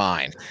size of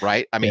mine,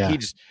 right? I mean, Yeah. he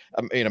just,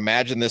 I mean,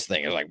 imagine this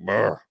thing. It's like,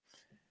 brr.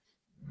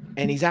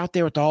 And he's out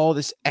there with all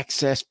this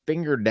excess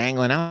finger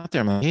dangling out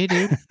there. I'm like, hey,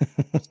 dude,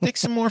 stick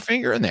some more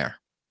finger in there.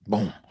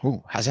 Boom.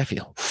 Ooh, how's that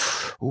feel?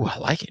 Ooh, I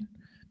like it.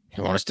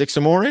 You want to stick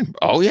some more in?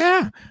 Oh,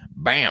 yeah.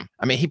 Bam.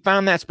 I mean, he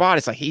found that spot.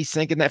 It's like he's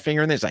sinking that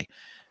finger in there. It's like,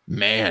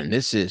 man,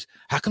 this is,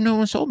 how come no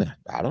one sold me?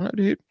 I don't know,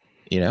 dude.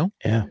 You know?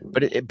 Yeah.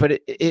 But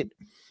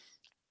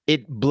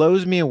it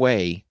blows me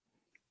away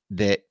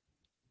that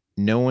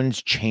no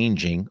one's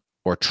changing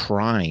or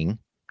trying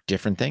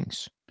different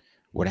things.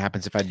 What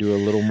happens if I do a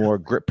little more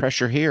grip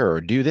pressure here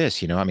or do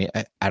this? You know, I mean,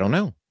 I don't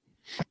know.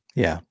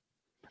 Yeah.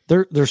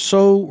 They're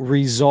so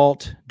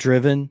result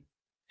driven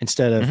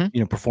instead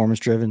of, performance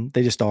driven.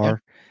 They just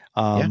are.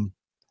 And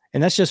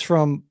that's just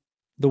from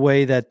the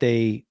way that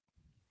they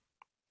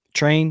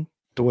train,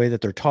 the way that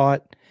they're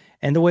taught,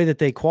 and the way that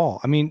they qual.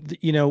 I mean,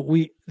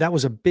 that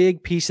was a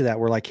big piece of that.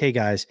 We're like, hey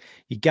guys,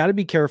 you got to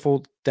be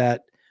careful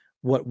that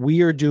what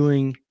we are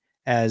doing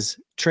as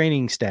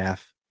training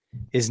staff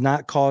is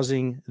not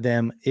causing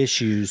them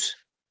issues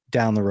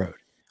down the road.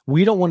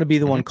 We don't want to be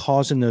the one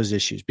causing those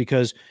issues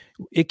because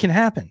it can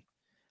happen.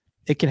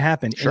 It can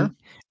happen. Sure. And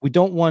we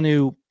don't want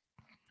to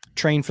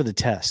train for the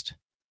test.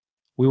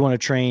 We want to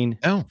train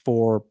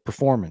for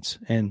performance.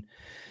 And,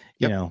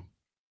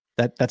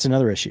 that's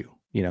another issue.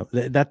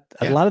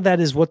 A lot of that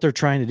is what they're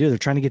trying to do. They're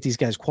trying to get these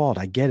guys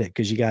qualified. I get it.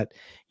 Cause you got,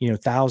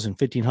 1,000,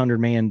 1,500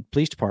 man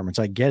police departments.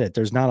 I get it.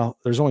 There's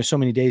only so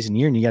many days in a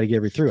year and you got to get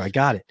every through. I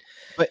got it.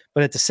 But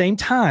at the same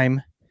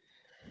time,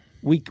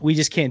 we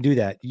just can't do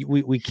that.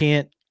 We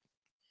can't,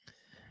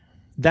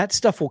 that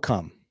stuff will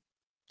come.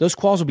 Those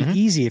quals will be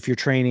easy if you're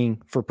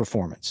training for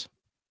performance.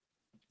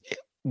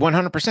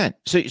 100%.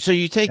 So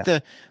you take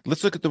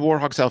let's look at the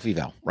Warhawk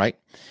self-eval, right?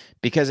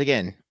 Because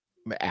again,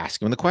 ask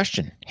them the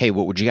question. Hey,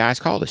 what would you guys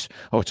call this?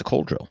 Oh, it's a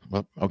cold drill.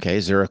 Well, okay.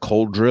 Is there a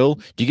cold drill?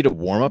 Do you get a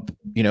warm up,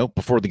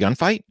 before the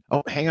gunfight?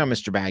 Oh, hang on,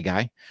 Mr. Bad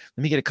Guy.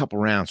 Let me get a couple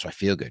rounds so I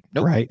feel good.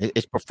 Nope. Right.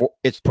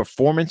 It's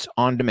performance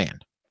on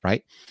demand,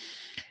 right?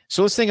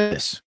 So let's think of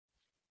this.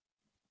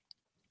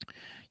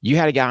 You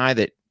had a guy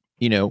that,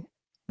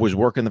 was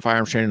working the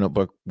firearms training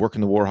notebook, working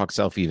the Warhawk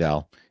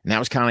self-eval. And that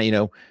was kind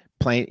of,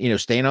 playing,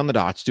 staying on the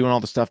dots, doing all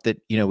the stuff that,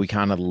 we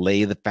kind of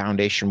lay the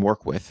foundation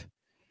work with.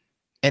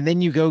 And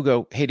then you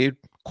go, hey, dude,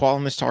 qual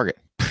on this target.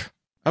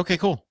 Okay,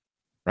 cool.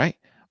 Right?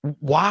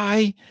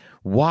 Why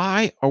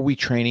are we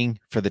training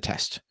for the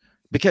test?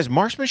 Because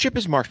marksmanship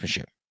is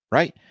marksmanship,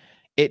 right?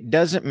 It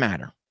doesn't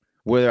matter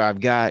whether I've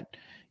got,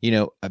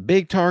 a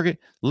big target,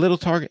 little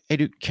target. Hey,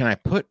 dude, can I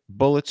put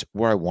bullets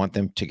where I want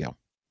them to go?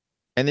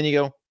 And then you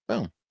go,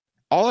 boom.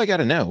 All I got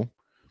to know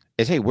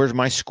is, hey, where's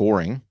my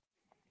scoring,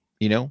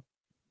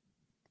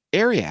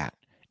 area at?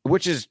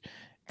 Which is,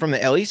 from the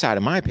LE side,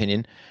 in my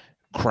opinion,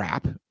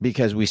 crap,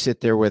 because we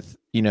sit there with,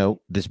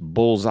 this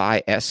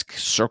bullseye-esque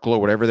circle or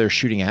whatever they're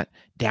shooting at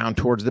down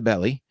towards the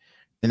belly.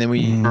 And then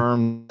we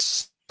arm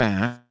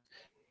back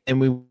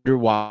and we wonder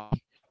why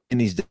in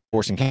these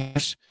force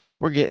encounters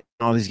we're getting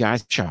all these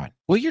guys shot.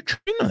 Well, you're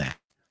training on that.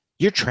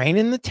 You're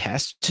training the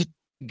test to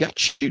gut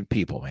shoot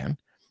people, man.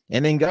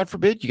 And then, God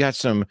forbid, you got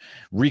some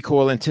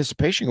recoil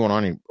anticipation going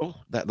on. And,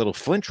 that little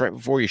flinch right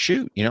before you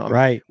shoot.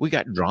 Right. We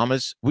got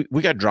dramas.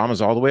 We got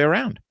dramas all the way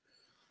around.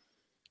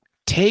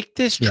 Take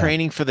this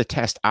training for the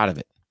test out of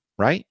it,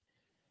 right?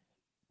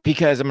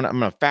 Because I'm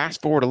gonna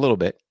fast forward a little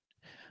bit.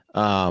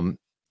 Where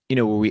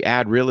we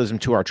add realism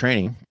to our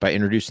training by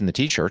introducing the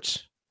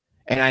t-shirts.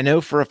 And I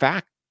know for a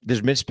fact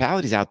there's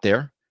municipalities out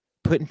there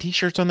putting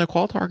t-shirts on their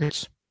qual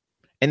targets,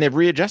 and they've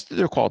readjusted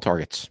their qual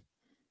targets.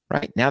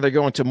 Right now, they're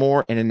going to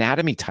more an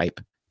anatomy type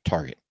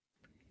target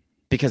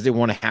because they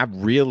want to have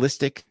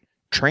realistic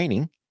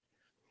training.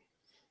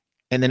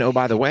 And then, oh,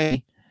 by the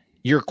way,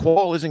 your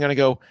qual isn't going to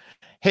go,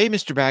 hey,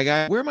 Mr. Bad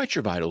Guy, where might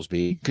your vitals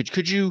be?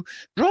 Could you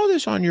draw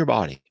this on your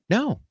body?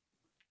 No,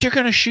 you're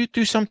going to shoot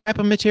through some type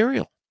of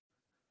material,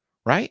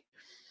 right?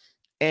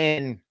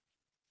 And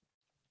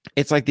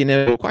it's like the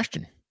inevitable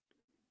question.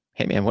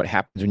 Hey, man, what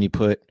happens when you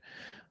put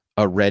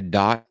a red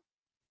dot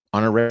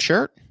on a red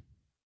shirt?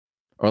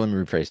 Or let me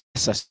rephrase,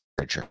 it's a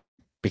red shirt.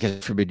 Because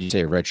it's forbid you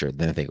say a red shirt,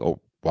 then I think, oh,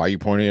 why are you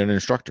pointing at an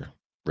instructor?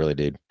 Really,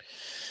 dude.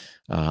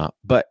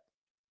 But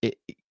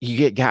you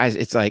get guys,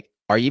 it's like,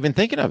 are you even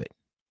thinking of it?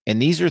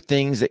 And these are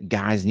things that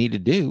guys need to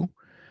do.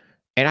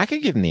 And I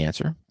could give them the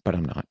answer, but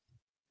I'm not.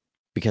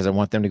 Because I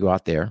want them to go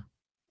out there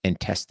and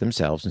test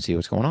themselves and see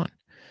what's going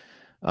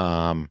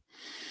on.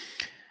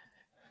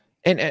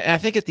 And I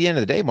think at the end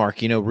of the day,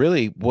 Mark,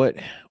 really what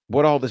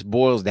all this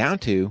boils down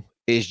to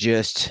is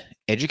just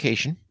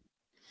education.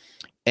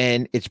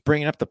 And it's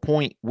bringing up the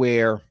point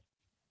where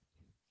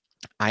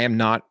I am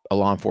not a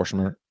law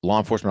enforcement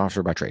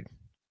officer by trade.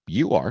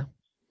 You are,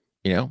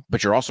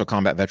 but you're also a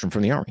combat veteran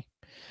from the Army.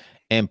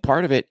 And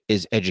part of it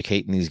is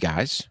educating these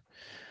guys,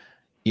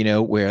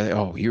 where,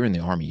 oh, you're in the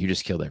Army, you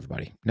just killed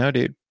everybody. No,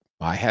 dude,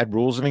 I had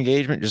rules of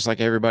engagement just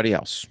like everybody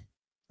else.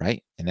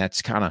 Right. And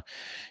that's kind of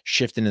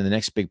shifting to the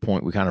next big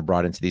point we kind of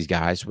brought into these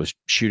guys was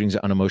shooting's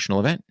an unemotional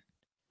event,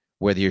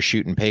 whether you're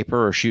shooting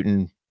paper or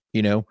shooting,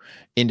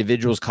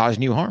 individuals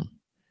causing you harm.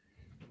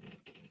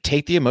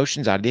 Take the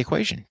emotions out of the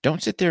equation.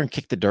 Don't sit there and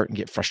kick the dirt and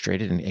get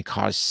frustrated and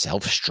cause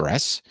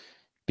self-stress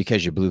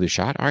because you blew the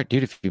shot. All right,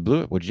 dude, if you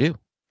blew it, what'd you do?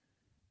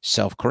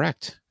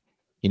 Self-correct.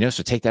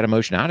 So take that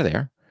emotion out of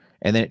there.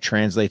 And then it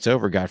translates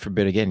over, God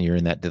forbid, again, you're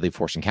in that deadly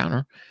force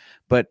encounter.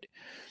 But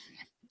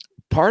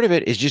part of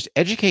it is just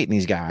educating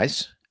these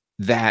guys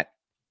that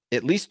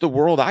at least the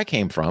world I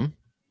came from,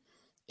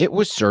 it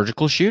was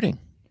surgical shooting.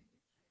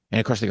 And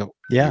of course they go,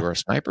 yeah, you were a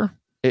sniper?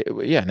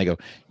 And they go,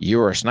 you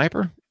were a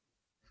sniper?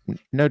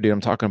 No, dude,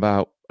 I'm talking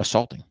about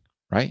assaulting,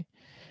 right?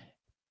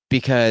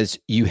 Because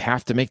you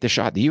have to make the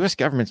shot. The U.S.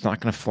 government's not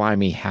going to fly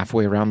me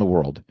halfway around the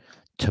world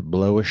to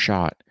blow a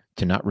shot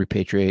to not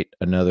repatriate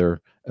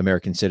another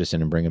American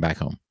citizen and bring him back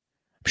home.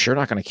 I'm sure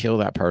not going to kill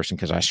that person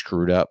because I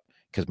screwed up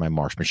because my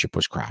marksmanship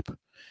was crap.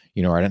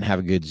 Or I didn't have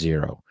a good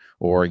zero.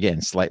 Or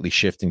again, slightly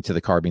shifting to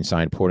the carbine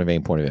sign, point of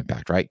aim, point of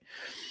impact, right?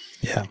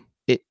 Yeah.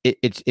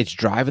 It's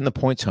driving the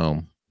points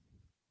home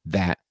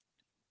that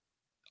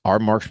our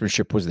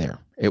marksmanship was there.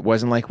 It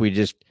wasn't like we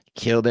just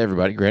killed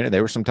everybody. Granted,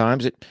 there were some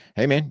times that,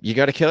 hey man, you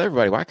got to kill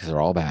everybody. Why? Because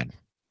they're all bad.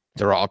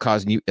 They're all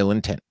causing you ill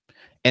intent.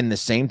 And the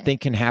same thing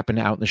can happen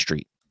out in the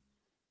street.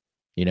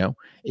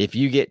 If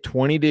you get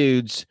 20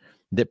 dudes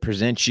that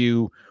present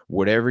you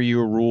whatever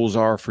your rules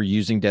are for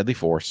using deadly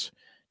force,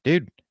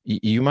 dude,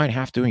 you might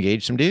have to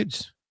engage some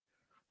dudes,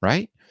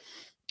 right?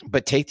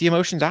 But take the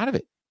emotions out of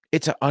it.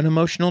 It's an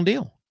unemotional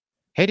deal.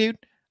 Hey, dude,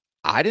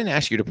 I didn't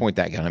ask you to point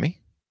that gun at me.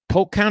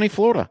 Polk County,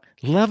 Florida.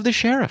 Love the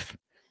sheriff.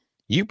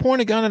 You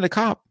point a gun at a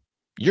cop,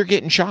 you're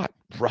getting shot.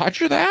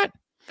 Roger that.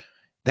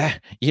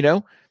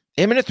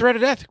 Imminent threat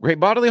of death, great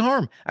bodily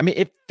harm. I mean,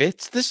 it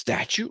fits the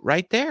statute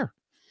right there.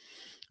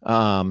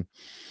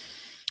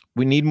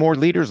 We need more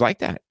leaders like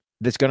that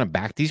that's going to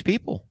back these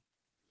people.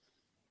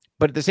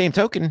 But at the same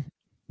token,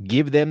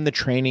 give them the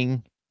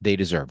training they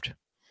deserved.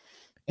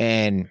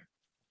 And,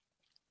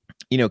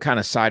 kind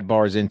of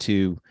sidebars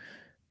into,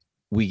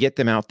 we get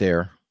them out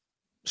there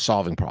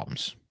solving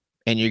problems.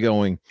 And you're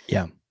going,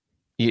 yeah,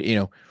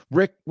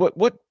 Rick,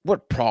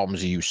 what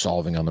problems are you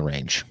solving on the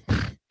range?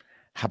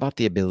 How about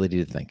the ability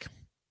to think,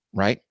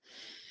 right?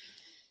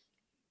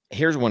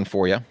 Here's one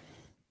for you.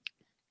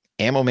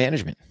 Ammo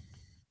management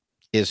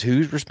is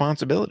whose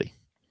responsibility?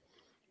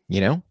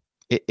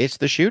 It's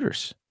the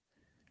shooters.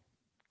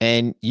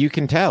 And you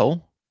can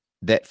tell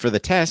that for the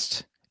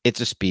test,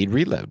 it's a speed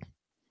reload.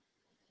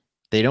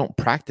 They don't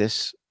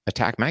practice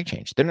attack mag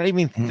change. They're not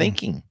even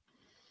thinking,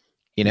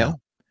 Yeah.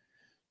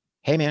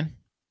 Hey, man,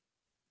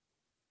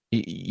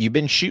 you've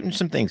been shooting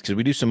some things because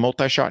we do some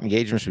multi-shot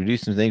engagements. We do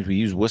some things. We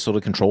use whistle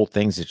to control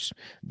things.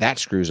 That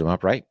screws them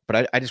up, right?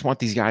 But I just want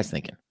these guys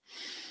thinking.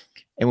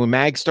 And when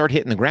mags start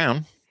hitting the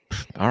ground,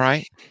 all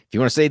right, if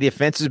you want to say the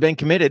offense has been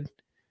committed,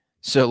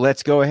 so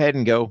let's go ahead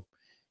and go,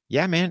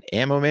 yeah, man,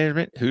 ammo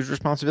management, whose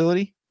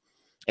responsibility?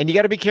 And you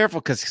got to be careful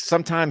because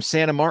sometimes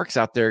Santa Mark's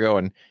out there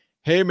going,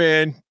 hey,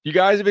 man, you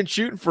guys have been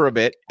shooting for a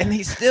bit, and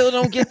they still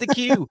don't get the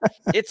cue.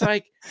 It's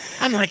like,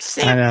 I'm like,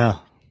 Santa. I know.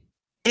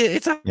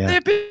 It's a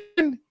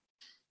weapon.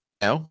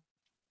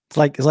 It's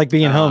like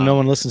being home. No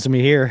one listens to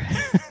me here.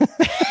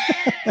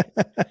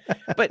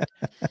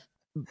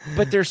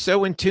 but they're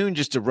so in tune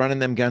just to running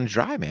them guns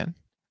dry, man.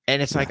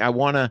 And it's like, I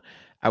want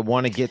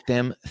to get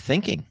them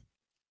thinking,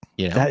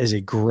 That is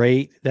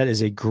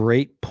a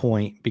great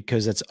point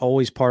because that's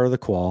always part of the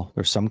qual.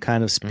 There's some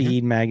kind of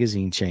speed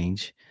magazine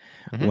change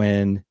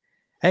when,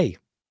 hey,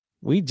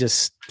 we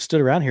just stood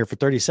around here for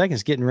 30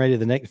 seconds getting ready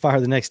to fire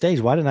the next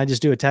stage. Why didn't I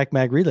just do attack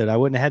mag reload? I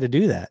wouldn't have had to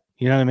do that.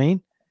 You know what I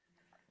mean?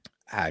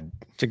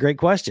 It's a great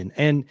question.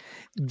 And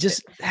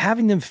just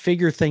having them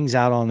figure things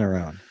out on their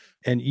own.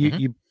 And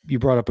you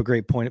brought up a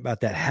great point about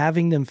that.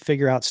 Having them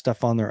figure out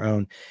stuff on their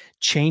own,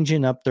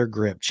 changing up their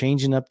grip,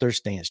 changing up their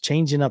stance,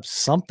 changing up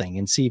something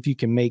and see if you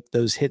can make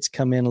those hits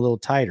come in a little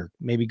tighter,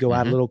 maybe go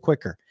out a little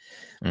quicker.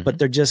 But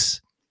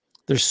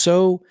they're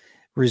so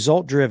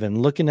result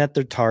driven, looking at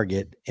their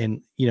target.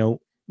 And,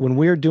 when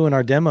we're doing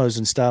our demos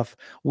and stuff,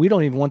 we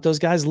don't even want those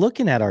guys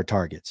looking at our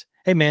targets.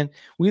 Hey man,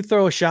 we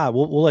throw a shot.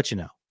 We'll let you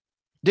know.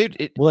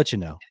 Dude, we'll let you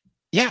know.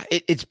 Yeah.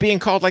 It's being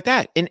called like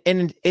that. And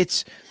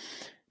it's,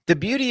 the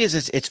beauty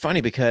is it's funny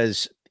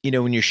because,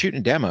 when you're shooting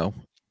a demo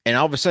and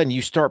all of a sudden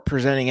you start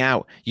presenting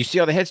out, you see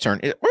all the heads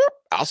turn.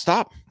 I'll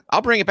stop.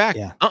 I'll bring it back.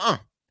 Yeah.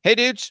 Hey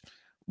dudes,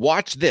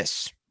 watch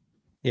this.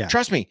 Yeah.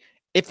 Trust me.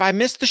 If I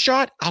miss the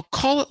shot, I'll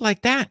call it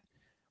like that.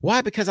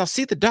 Why? Because I'll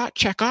see the dot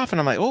check off and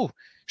I'm like, oh,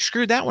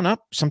 screwed that one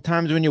up.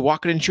 Sometimes when you're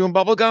walking and chewing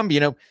bubble gum,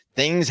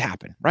 things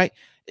happen, right?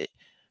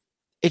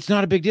 It's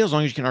not a big deal as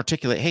long as you can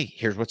articulate, hey,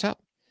 here's what's up.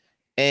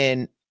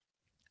 And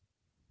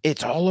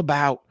it's all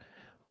about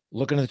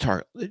looking at the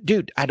target.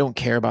 Dude, I don't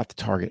care about the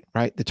target,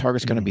 right? The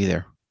target's going to be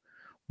there.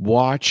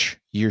 Watch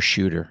your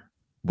shooter.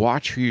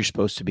 Watch who you're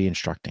supposed to be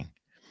instructing.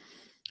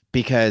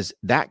 Because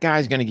that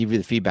guy's going to give you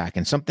the feedback.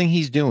 And something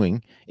he's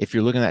doing, if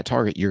you're looking at that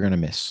target, you're going to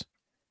miss.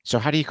 So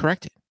how do you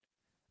correct it?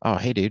 Oh,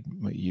 hey, dude,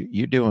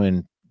 you're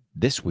doing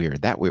this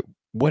weird, that weird,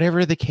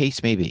 whatever the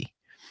case may be.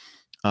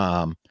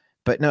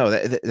 But no,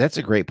 that's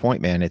a great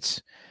point, man.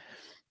 It's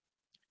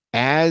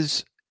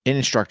as an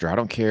instructor, I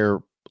don't care,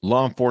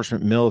 law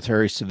enforcement,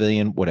 military,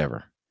 civilian,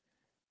 whatever.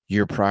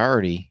 Your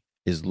priority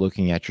is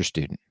looking at your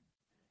student.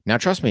 Now,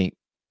 trust me,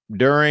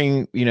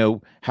 during,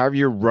 however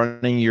you're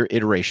running your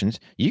iterations,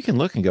 you can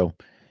look and go,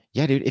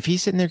 yeah, dude, if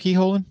he's sitting there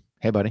keyholing,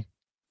 hey, buddy,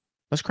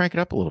 let's crank it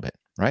up a little bit,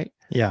 right?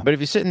 Yeah. But if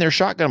you're sitting there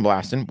shotgun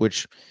blasting,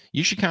 which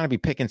you should kind of be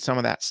picking some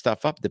of that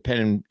stuff up,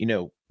 depending,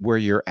 where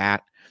you're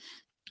at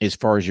as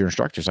far as your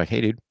instructor's like,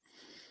 hey, dude,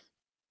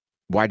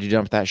 why'd you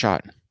jump that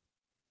shot?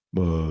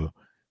 Well,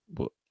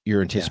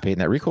 you're anticipating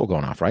that recoil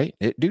going off, right?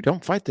 Dude,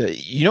 don't fight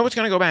it's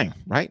going to go bang,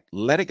 right?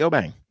 Let it go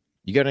bang.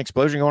 You got an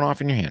explosion going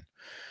off in your hand.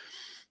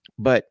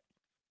 But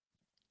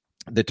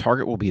the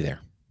target will be there.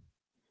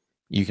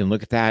 You can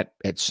look at that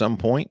at some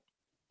point,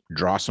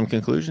 draw some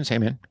conclusions. Hey,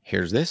 man,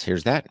 here's this,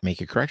 here's that. Make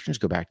your corrections.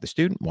 Go back to the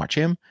student. Watch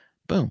him.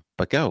 Boom.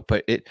 But go.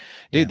 But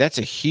that's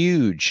a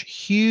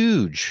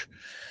huge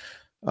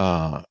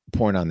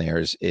point on there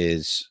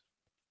is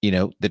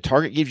the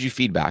target gives you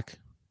feedback,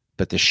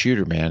 but the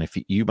shooter, man, if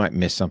you might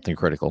miss something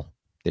critical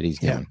that he's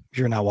doing. If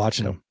you're not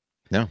watching them.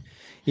 No.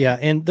 Yeah,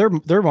 and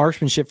their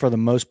marksmanship for the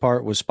most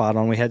part was spot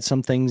on. We had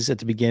some things at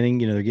the beginning,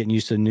 they're getting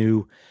used to a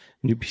new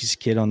piece of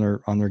kit on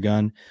their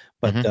gun,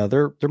 but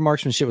their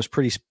marksmanship was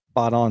pretty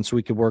spot on. So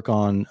we could work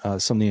on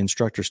some of the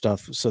instructor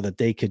stuff so that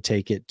they could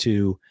take it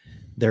to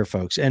their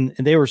folks, and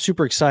they were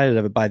super excited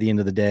of it by the end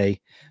of the day.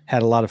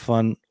 Had a lot of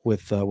fun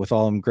with all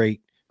of them.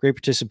 Great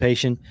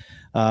participation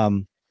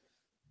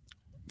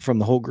from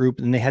the whole group,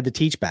 and they had the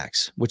teach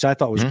backs, which I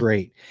thought was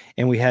great.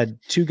 And we had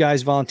 2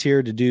 guys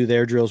volunteer to do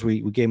their drills. We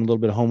gave them a little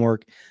bit of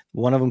homework.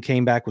 One of them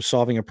came back with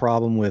solving a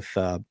problem with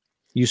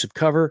use of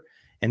cover,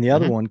 and the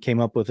other one came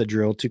up with a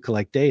drill to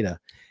collect data.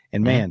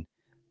 And man,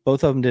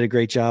 both of them did a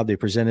great job. They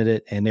presented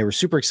it, and they were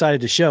super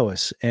excited to show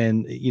us.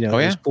 And it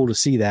was cool to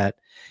see that.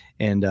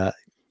 And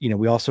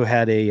we also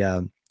had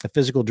a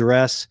physical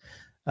duress,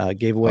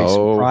 gave away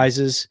some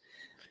prizes.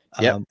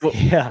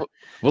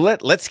 Well,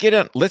 let's get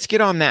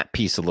on that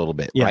piece a little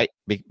bit, right?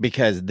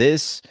 Because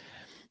this,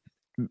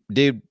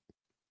 dude,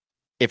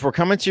 if we're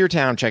coming to your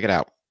town, check it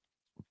out.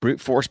 Brute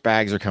force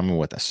bags are coming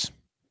with us,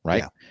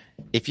 right? Yeah.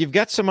 If you've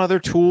got some other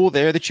tool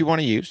there that you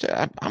want to use,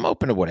 I'm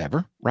open to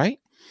whatever, right?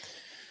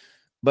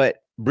 But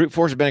Brute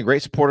Force has been a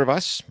great supporter of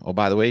us. Oh,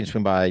 by the way, you can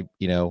swing by,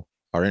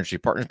 our industry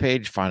partners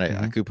page, find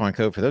a coupon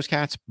code for those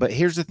cats. But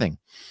here's the thing.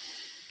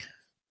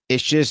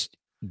 It's just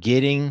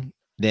getting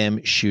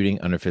them shooting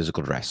under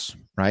physical duress,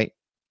 right?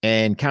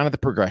 And kind of the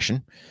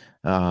progression.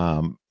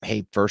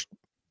 Hey, first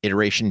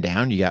iteration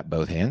down, you got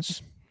both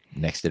hands.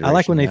 Next iteration I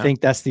like when down. they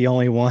think that's the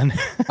only one.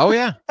 Oh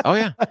yeah.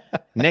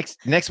 Next.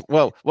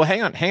 Well,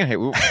 hang on. Hey,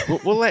 we'll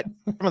let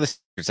some of the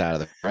secrets out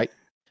of it, right?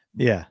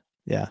 Yeah.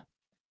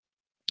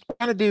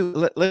 Let's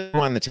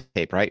rewind the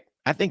tape, right?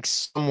 I think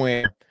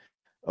somewhere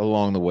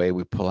along the way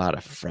we pull out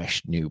a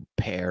fresh new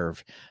pair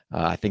of.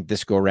 I think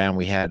this go around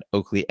we had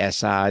Oakley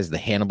SIs, the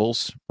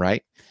Hannibals,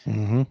 right?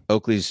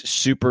 Oakley's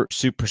super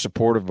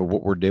supportive of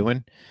what we're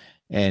doing,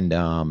 and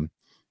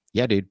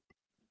dude,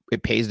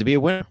 it pays to be a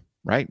winner,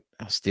 right?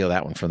 I'll steal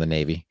that one from the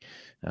Navy.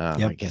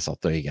 I guess I'll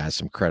throw you guys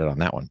some credit on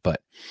that one,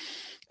 but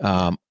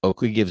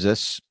Oakley gives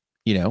us,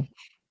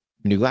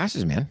 new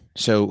glasses, man.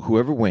 So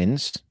whoever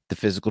wins the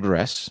physical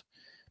duress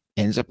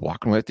ends up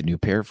walking away with the new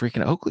pair of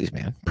freaking Oakleys,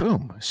 man.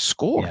 Boom,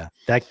 score. Yeah,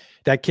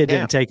 that kid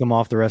didn't take them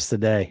off the rest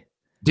of the day,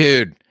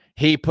 dude.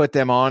 He put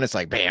them on. It's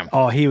like bam.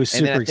 Oh, he was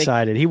super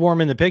excited. He wore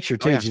them in the picture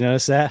too. Did you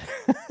notice that?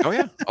 Oh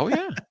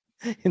yeah.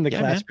 In the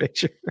class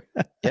picture.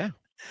 Yeah.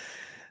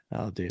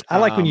 Oh, dude, I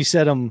like when you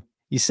set them.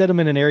 You set them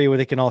in an area where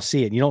they can all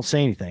see it. And you don't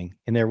say anything,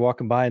 and they're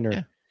walking by and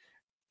they're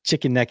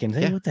chicken necking.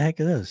 Hey, what the heck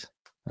are those?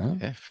 Huh?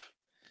 Yeah.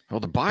 Well,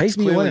 the box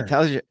clearly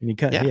tells you.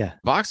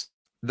 Box.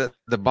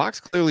 The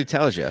box clearly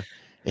tells you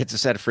it's a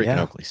set of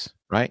freaking Oakleys,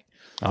 right?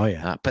 Oh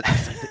yeah. But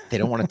they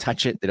don't want to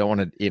touch it. They don't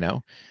want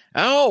to,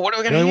 Oh, what are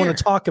we going to do? They don't want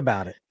to talk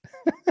about it.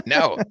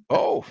 No.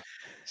 Oh,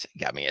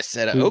 got me a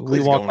set of Oakleys.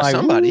 We walk by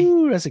somebody.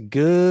 Ooh, that's a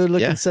good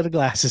looking set of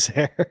glasses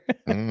there.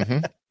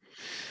 That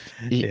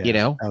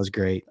was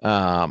great.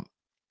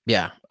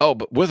 Yeah. Oh,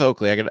 but with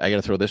Oakley, I got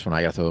to throw this one.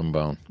 I got to throw them a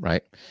bone,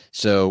 right?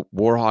 So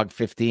Warhog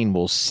 15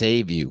 will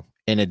save you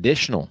an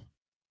additional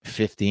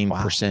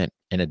 15%,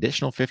 an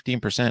additional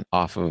 15%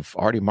 off of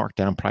already marked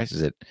down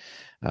prices at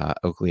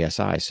Oakley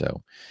SI.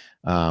 So,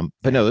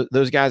 but no,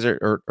 those guys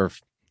are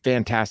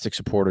fantastic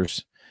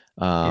supporters.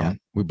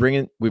 We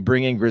bring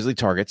in Grizzly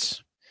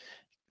targets,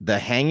 the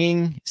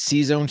hanging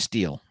C-zone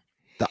steel,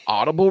 the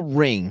audible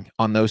ring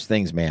on those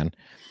things, man.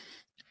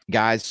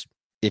 Guys,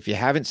 if you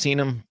haven't seen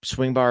them,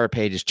 swing by our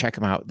pages, check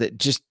them out.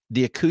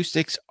 The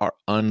acoustics are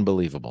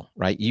unbelievable,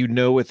 right?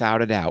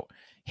 Without a doubt,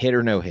 hit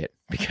or no hit,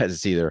 because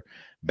it's either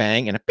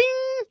bang and a ping,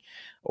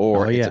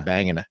 or it's a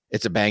bang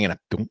and a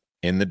boom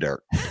in the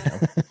dirt.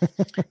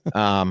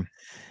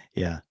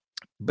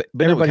 but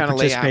everybody kind of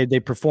lay out. participated. They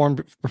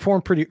performed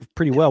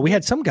pretty well. We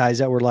had some guys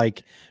that were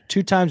like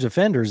 2 times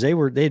offenders.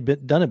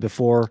 They'd done it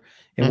before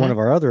in one of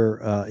our other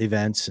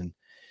events, and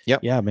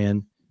yeah,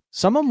 man.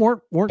 Some of them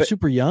weren't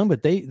super young,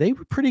 but they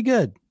were pretty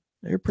good.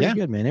 They were pretty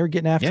good, man. They were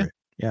getting after it.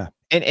 Yeah.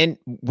 And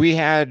we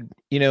had,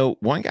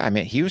 one guy,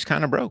 man, he was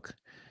kind of broke.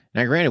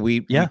 Now, granted,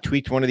 we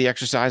tweaked one of the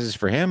exercises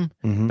for him,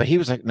 but he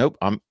was like, nope,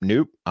 I'm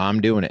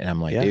doing it. And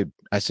I'm like, dude,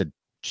 I said,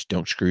 just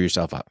don't screw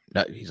yourself up.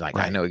 No, he's like,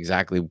 I know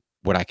exactly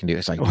what I can do.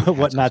 It's like,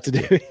 what not to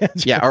do.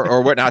 Yeah.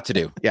 Or what not to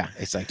do. Yeah.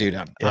 It's like, dude,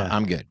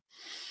 I'm good.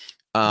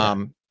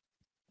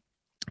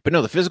 But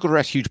no, the physical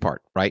rest, huge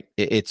part, right?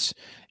 It's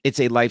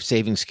a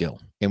life-saving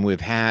skill. And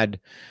we've had,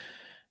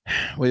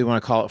 whether you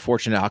want to call it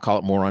fortunate, I'll call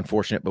it more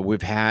unfortunate, but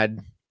we've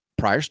had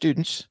prior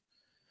students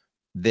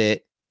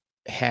that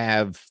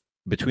have,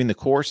 between the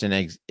course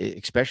and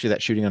especially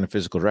that shooting on a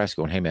physical dress,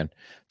 going, hey man,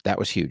 that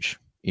was huge.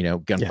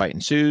 Gunfight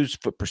ensues,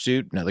 foot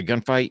pursuit, another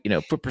gunfight,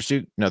 foot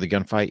pursuit, another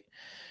gunfight,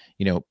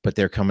 but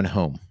they're coming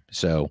home.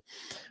 So,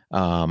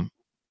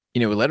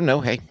 we let them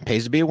know, hey,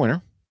 pays to be a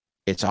winner.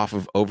 It's off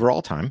of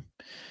overall time.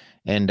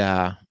 And,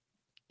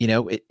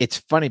 it's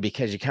funny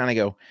because you kind of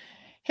go,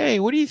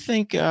 hey, what do you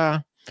think?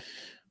 What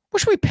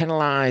should we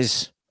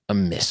penalize a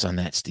miss on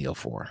that steal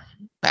for?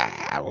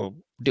 We'll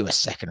do a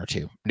second or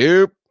two.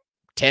 Nope.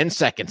 10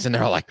 seconds. And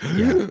they're all like,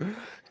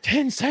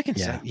 10 seconds.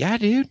 Yeah. Yeah,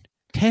 dude.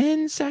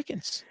 10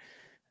 seconds.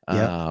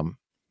 Yeah.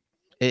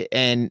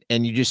 And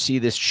you just see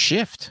this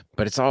shift,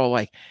 but it's all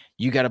like,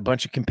 you got a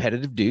bunch of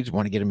competitive dudes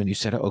want to get them a new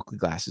set of Oakley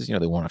glasses.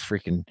 They want to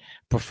freaking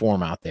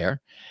perform out there.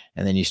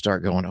 And then you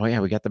start going, oh yeah,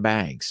 we got the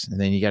bags.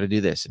 And then you got to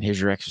do this. And here's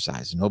your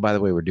exercise. And oh, by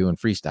the way, we're doing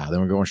freestyle. Then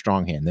we're going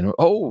strong hand. Then,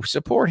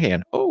 support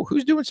hand. Oh,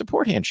 who's doing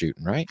support hand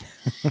shooting, right?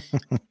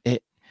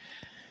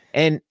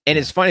 And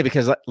it's funny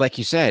because like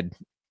you said,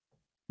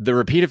 the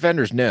repeat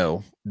offenders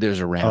know there's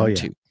a round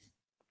 2.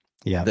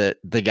 Yeah.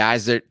 The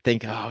guys that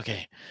think, oh,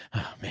 okay.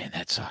 Oh man,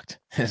 that sucked.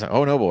 It's like,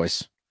 oh no,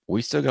 boys,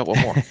 we still got one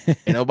more.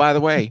 And oh, by the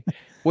way,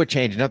 we're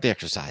changing up the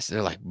exercise.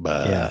 They're like,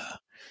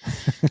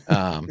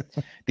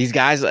 these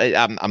guys,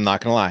 I'm not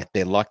gonna lie,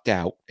 they lucked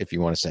out, if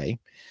you want to say,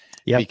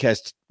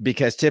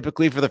 because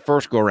typically for the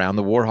first go around,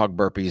 the Warhog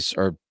burpees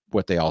are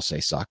what they all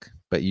say suck,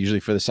 but usually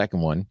for the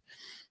second one,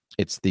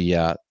 it's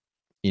the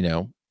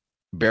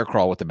bear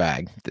crawl with the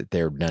bag that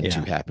they're none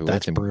too happy with.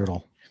 That's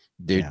brutal,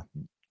 dude. Yeah.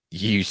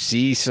 You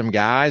see some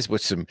guys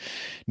with some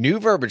new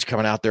verbiage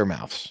coming out their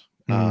mouths,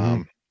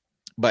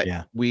 but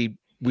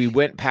we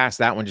went past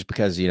that one just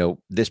because,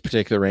 this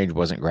particular range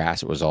wasn't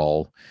grass. It was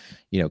all,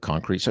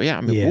 concrete. So,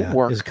 we'll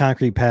work. It's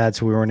concrete pads.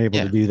 So we weren't able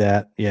to do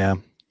that. Yeah.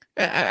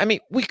 I mean,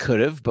 we could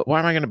have, but why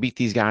am I going to beat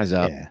these guys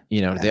up?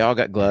 Yeah. They all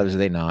got gloves.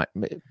 They not,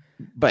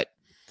 but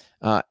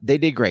they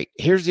did great.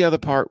 Here's the other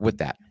part with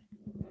that.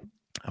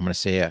 I'm going to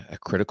say a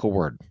critical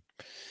word: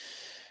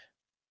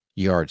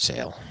 yard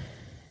sale.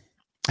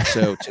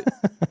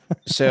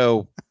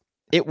 So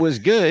it was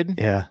good.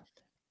 Yeah.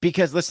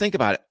 Because let's think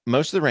about it.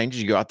 Most of the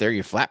ranges, you go out there,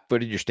 you're flat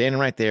footed, you're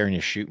standing right there and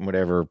you're shooting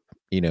whatever,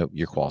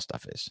 your qual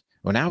stuff is.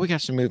 Well, now we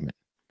got some movement,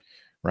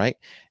 right?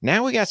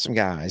 Now we got some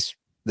guys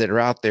that are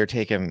out there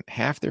taking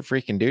half their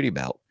freaking duty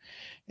belt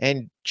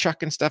and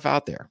chucking stuff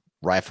out there.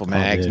 Rifle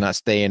mags not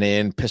staying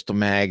in, pistol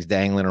mags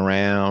dangling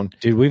around.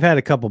 Dude, we've had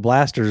a couple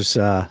blasters hit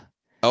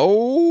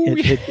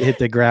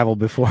the gravel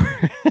before.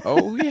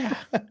 Oh yeah.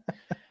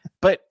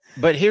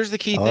 But here's the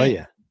key thing. Oh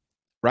yeah.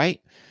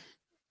 Right?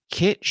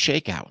 Kit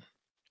shakeout.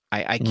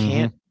 I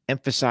can't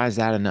emphasize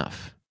that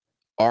enough.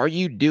 Are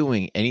you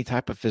doing any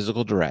type of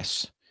physical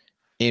duress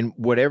in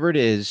whatever it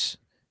is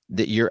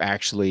that you're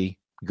actually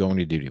going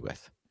to duty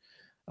with?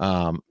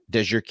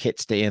 Does your kit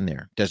stay in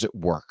there? Does it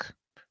work?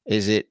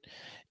 Is it,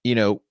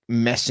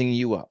 messing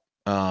you up?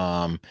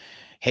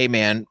 Hey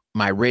man,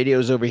 my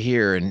radio's over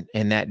here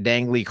and that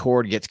dangly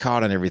cord gets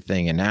caught on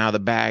everything. And now the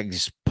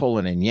bag's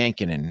pulling and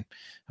yanking. And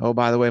oh,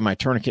 by the way, my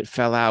tourniquet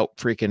fell out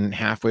freaking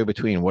halfway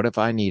between. What if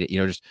I need it?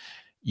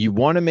 You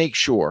want to make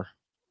sure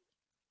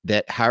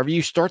that however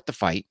you start the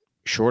fight,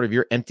 short of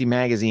your empty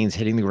magazines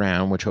hitting the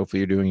ground, which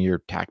hopefully you're doing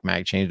your tack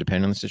mag change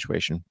depending on the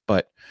situation.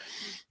 But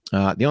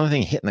the only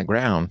thing hitting the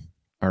ground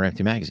are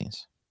empty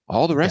magazines.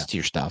 All the rest of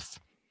your stuff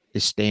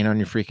is staying on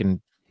your freaking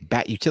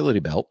bat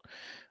utility belt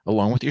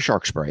along with your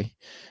shark spray.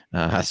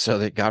 So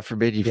that God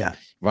forbid you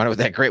run it with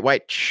that great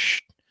white.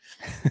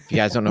 If you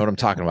guys don't know what I'm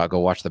talking about,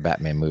 go watch the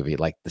Batman movie,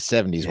 like the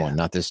 70s one,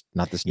 not this.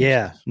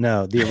 Yeah,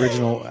 no, the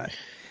original.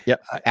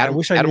 Yep.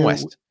 Adam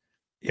West.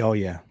 Oh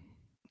yeah.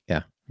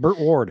 Yeah. Burt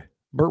Ward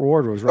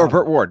was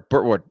Robin.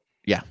 Burt Ward.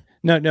 Yeah.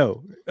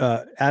 No.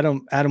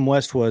 Adam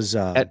West was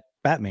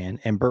Batman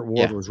and Burt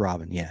Ward was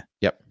Robin. Yeah.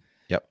 Yep.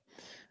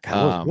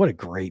 God, what a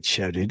great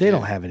show, dude. They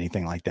don't have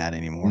anything like that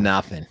anymore.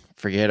 Nothing.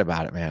 Forget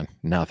about it, man.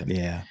 Nothing.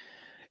 Yeah.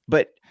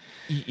 But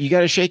you got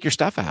to shake your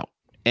stuff out.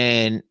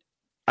 And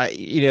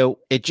we're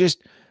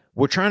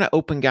trying to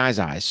open guys'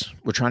 eyes.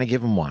 We're trying to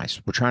give them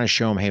wise. We're trying to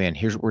show them, hey man,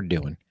 here's what we're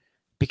doing.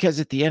 Because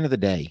at the end of the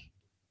day,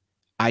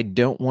 I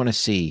don't want to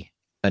see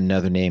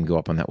another name go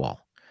up on that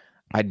wall.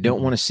 I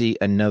don't want to see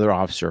another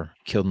officer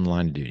killed in the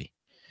line of duty.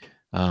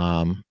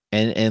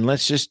 and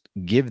let's just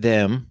give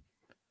them,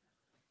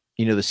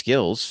 the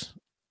skills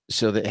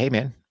so that, hey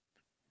man,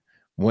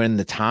 when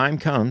the time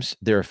comes,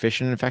 they're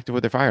efficient and effective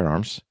with their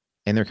firearms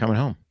and they're coming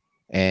home.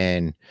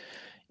 And,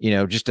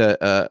 just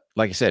like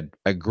I said,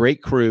 a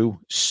great crew,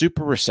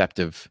 super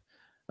receptive.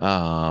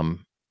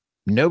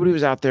 Nobody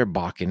was out there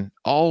balking,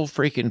 all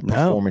freaking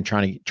performing,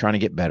 trying to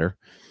get better.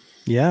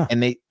 Yeah.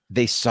 And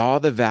they saw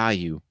the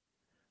value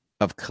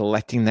of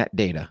collecting that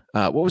data.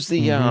 What was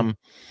the,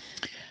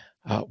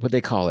 what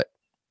they call it?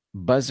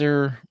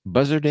 Buzzer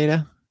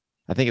data?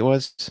 I think it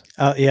was.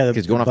 Yeah.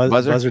 Because going off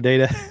buzzer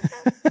data.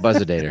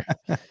 Buzzer data.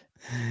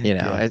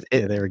 Yeah,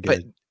 they were good.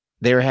 But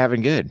they were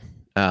having good.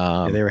 They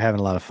were having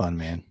a lot of fun,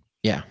 man.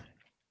 Yeah.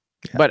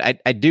 But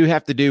I do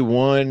have to do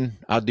one.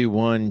 I'll do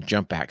one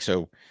jump back.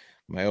 So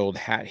my old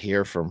hat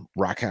here from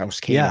Rockhouse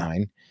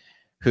K9,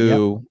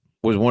 who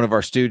was one of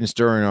our students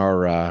during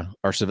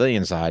our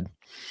civilian side.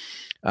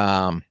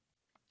 My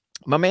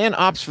man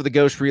opts for the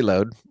Ghost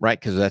Reload, right?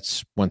 Because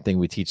that's one thing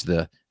we teach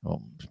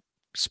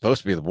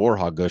supposed to be the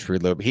Warhawk Ghost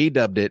Reload, but he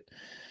dubbed it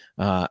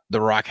the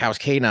Rockhouse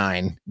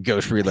K9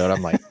 Ghost Reload.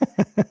 I'm like,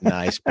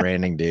 nice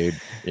branding, dude.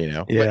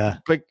 Yeah.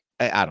 But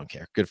I don't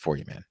care. Good for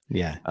you, man.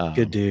 Yeah.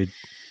 Good dude.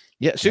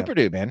 Yeah, super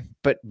dude, man.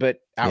 But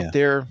out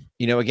there,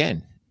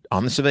 again,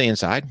 on the civilian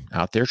side,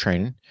 out there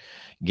training,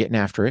 getting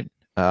after it.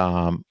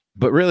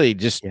 But really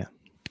just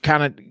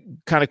kind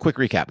of quick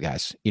recap,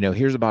 guys.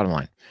 Here's the bottom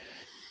line.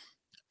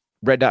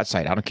 Red Dot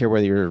site. I don't care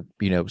whether you're,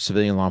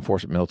 civilian, law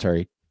enforcement,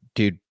 military,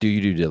 dude, do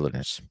your due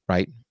diligence,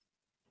 right?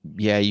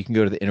 Yeah, you can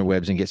go to the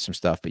interwebs and get some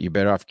stuff, but you're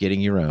better off getting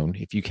your own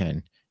if you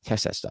can.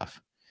 Test that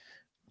stuff.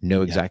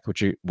 Know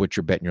exactly what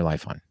you're betting your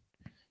life on.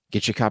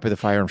 Get your copy of the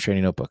Firearms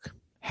Training Notebook.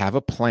 Have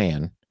a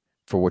plan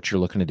for what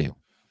you're looking to do.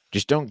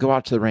 Just don't go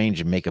out to the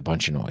range and make a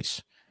bunch of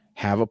noise.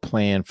 Have a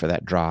plan for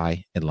that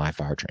dry and live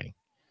fire training.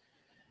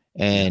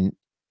 And,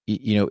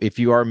 if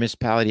you are a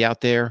municipality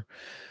out there,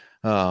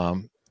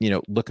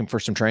 looking for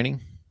some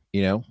training,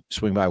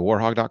 swing by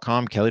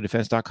warhog.com,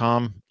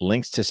 kellydefense.com,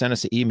 links to send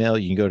us an email.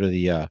 You can go to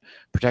the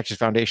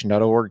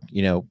protectionsfoundation.org,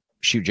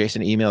 shoot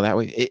Jason an email that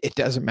way. It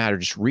doesn't matter.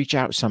 Just reach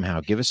out somehow.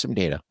 Give us some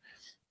data.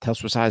 Tell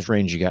us what size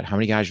range you got, how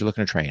many guys you're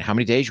looking to train, how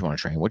many days you want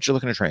to train, what you're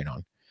looking to train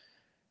on.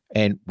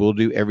 And we'll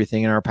do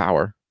everything in our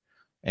power.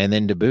 And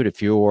then to boot,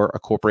 if you're a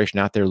corporation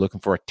out there looking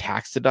for a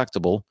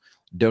tax-deductible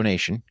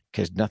donation,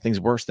 because nothing's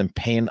worse than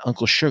paying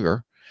Uncle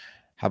Sugar,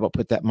 how about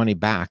put that money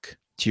back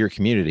to your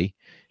community?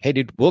 Hey,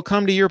 dude, we'll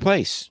come to your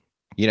place.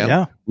 We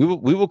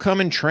will come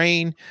and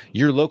train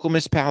your local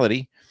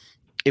municipality.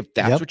 If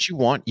that's what you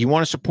want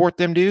to support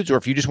them dudes, or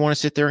if you just want to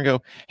sit there and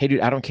go, hey,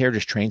 dude, I don't care,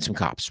 just train some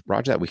cops.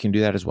 Roger that. We can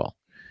do that as well.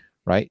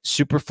 Right?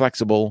 Super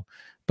flexible.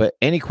 But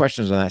any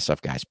questions on that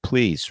stuff, guys,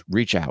 please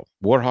reach out.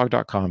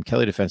 Warhog.com,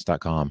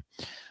 kellydefense.com,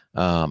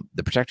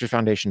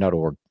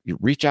 theprotectorsfoundation.org. You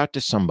reach out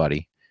to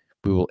somebody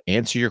who will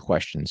answer your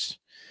questions.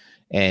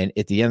 And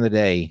at the end of the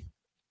day,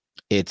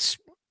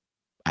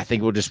 I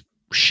think we'll just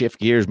shift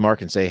gears,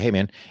 Mark, and say, hey,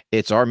 man,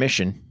 it's our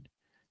mission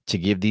to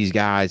give these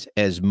guys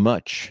as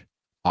much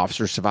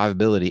officer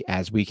survivability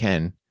as we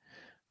can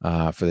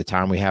for the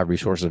time we have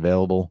resources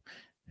available,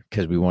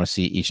 because we want to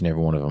see each and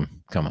every one of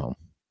them come home.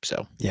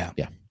 So,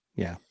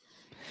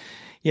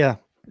 Yeah,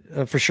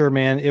 for sure,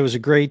 man. It was a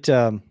great,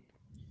 the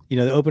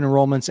open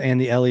enrollments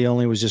and the LE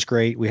only was just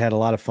great. We had a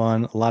lot of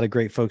fun. A lot of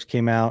great folks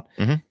came out.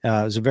 Mm-hmm.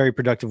 It was a very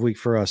productive week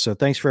for us. So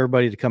thanks for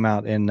everybody to come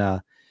out. And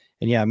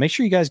make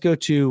sure you guys go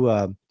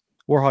to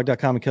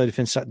warhog.com and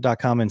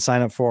kellydefense.com and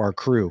sign up for our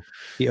crew,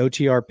 the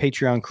OTR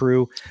Patreon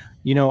crew.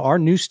 Our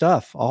new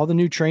stuff, all the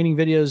new training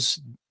videos,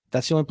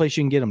 that's the only place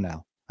you can get them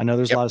now. I know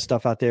there's a lot of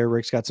stuff out there.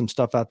 Rick's got some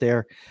stuff out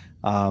there.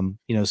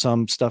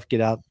 Some stuff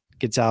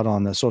gets out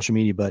on the social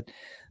media, but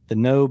the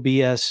no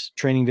BS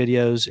training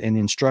videos and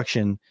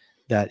instruction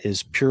that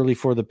is purely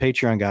for the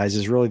Patreon guys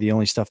is really the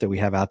only stuff that we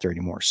have out there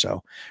anymore.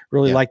 So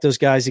really like those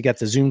guys. They got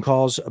the Zoom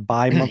calls,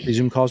 bi-monthly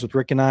Zoom calls with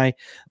Rick and I.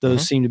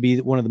 Those seem to be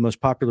one of the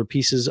most popular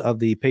pieces of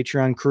the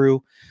Patreon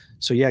crew.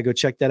 So go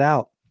check that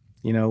out,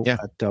 at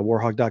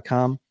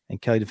warhog.com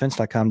and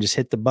kellydefense.com. Just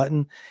hit the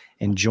button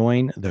and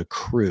join the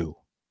crew.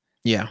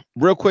 Yeah.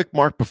 Real quick,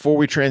 Mark, before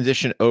we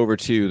transition over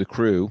to the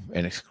crew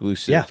and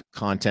exclusive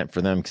content for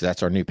them, because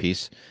that's our new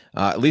piece,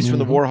 at least from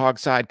the Warhog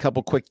side,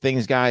 couple quick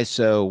things, guys.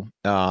 So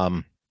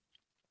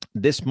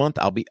this month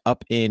I'll be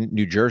up in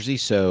New Jersey.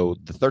 So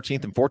the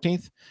 13th and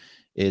 14th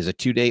is a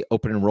 2-day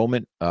open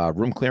enrollment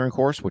room clearing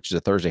course, which is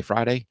a Thursday,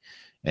 Friday.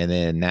 And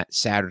then that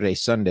Saturday,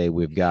 Sunday,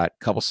 we've got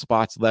a couple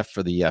spots left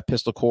for the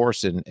pistol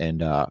course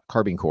and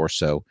carbine course.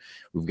 So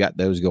we've got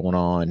those going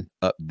on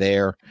up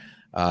there.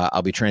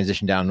 I'll be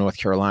transitioning down to North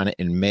Carolina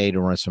in May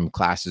to run some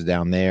classes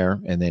down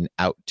there, and then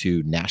out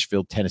to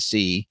Nashville,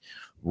 Tennessee,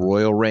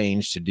 Royal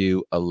Range to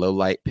do a low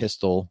light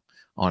pistol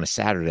on a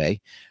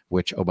Saturday,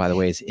 which, oh, by the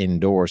way, is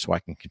indoors, so I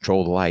can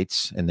control the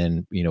lights. And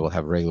then, we'll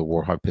have a regular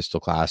Warhog pistol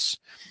class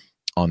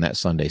on that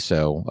Sunday.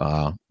 So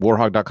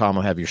warhog.com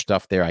will have your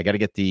stuff there. I got to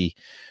get the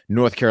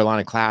North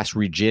Carolina class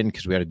regen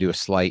because we got to do a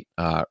slight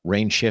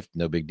range shift.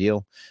 No big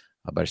deal.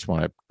 But I just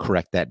want to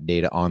correct that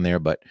data on there.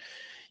 But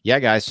yeah,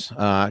 guys,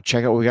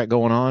 check out what we got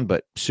going on,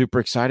 but super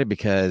excited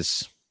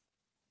because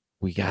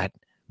we got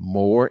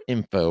more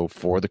info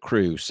for the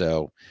crew.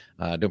 So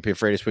don't be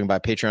afraid to swing by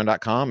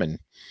patreon.com, and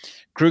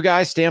crew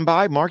guys, stand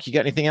by. Mark, you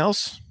got anything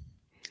else?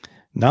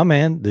 No,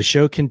 man, the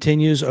show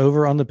continues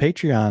over on the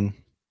Patreon.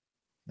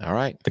 All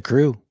right. The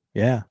crew.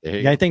 Yeah.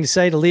 You got anything to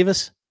say to leave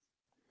us?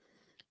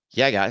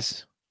 Yeah,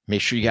 guys,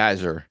 make sure you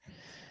guys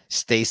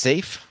stay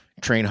safe,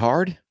 train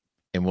hard,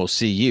 and we'll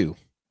see you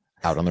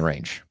out on the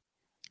range.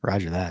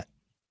 Roger that.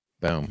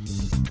 Boom.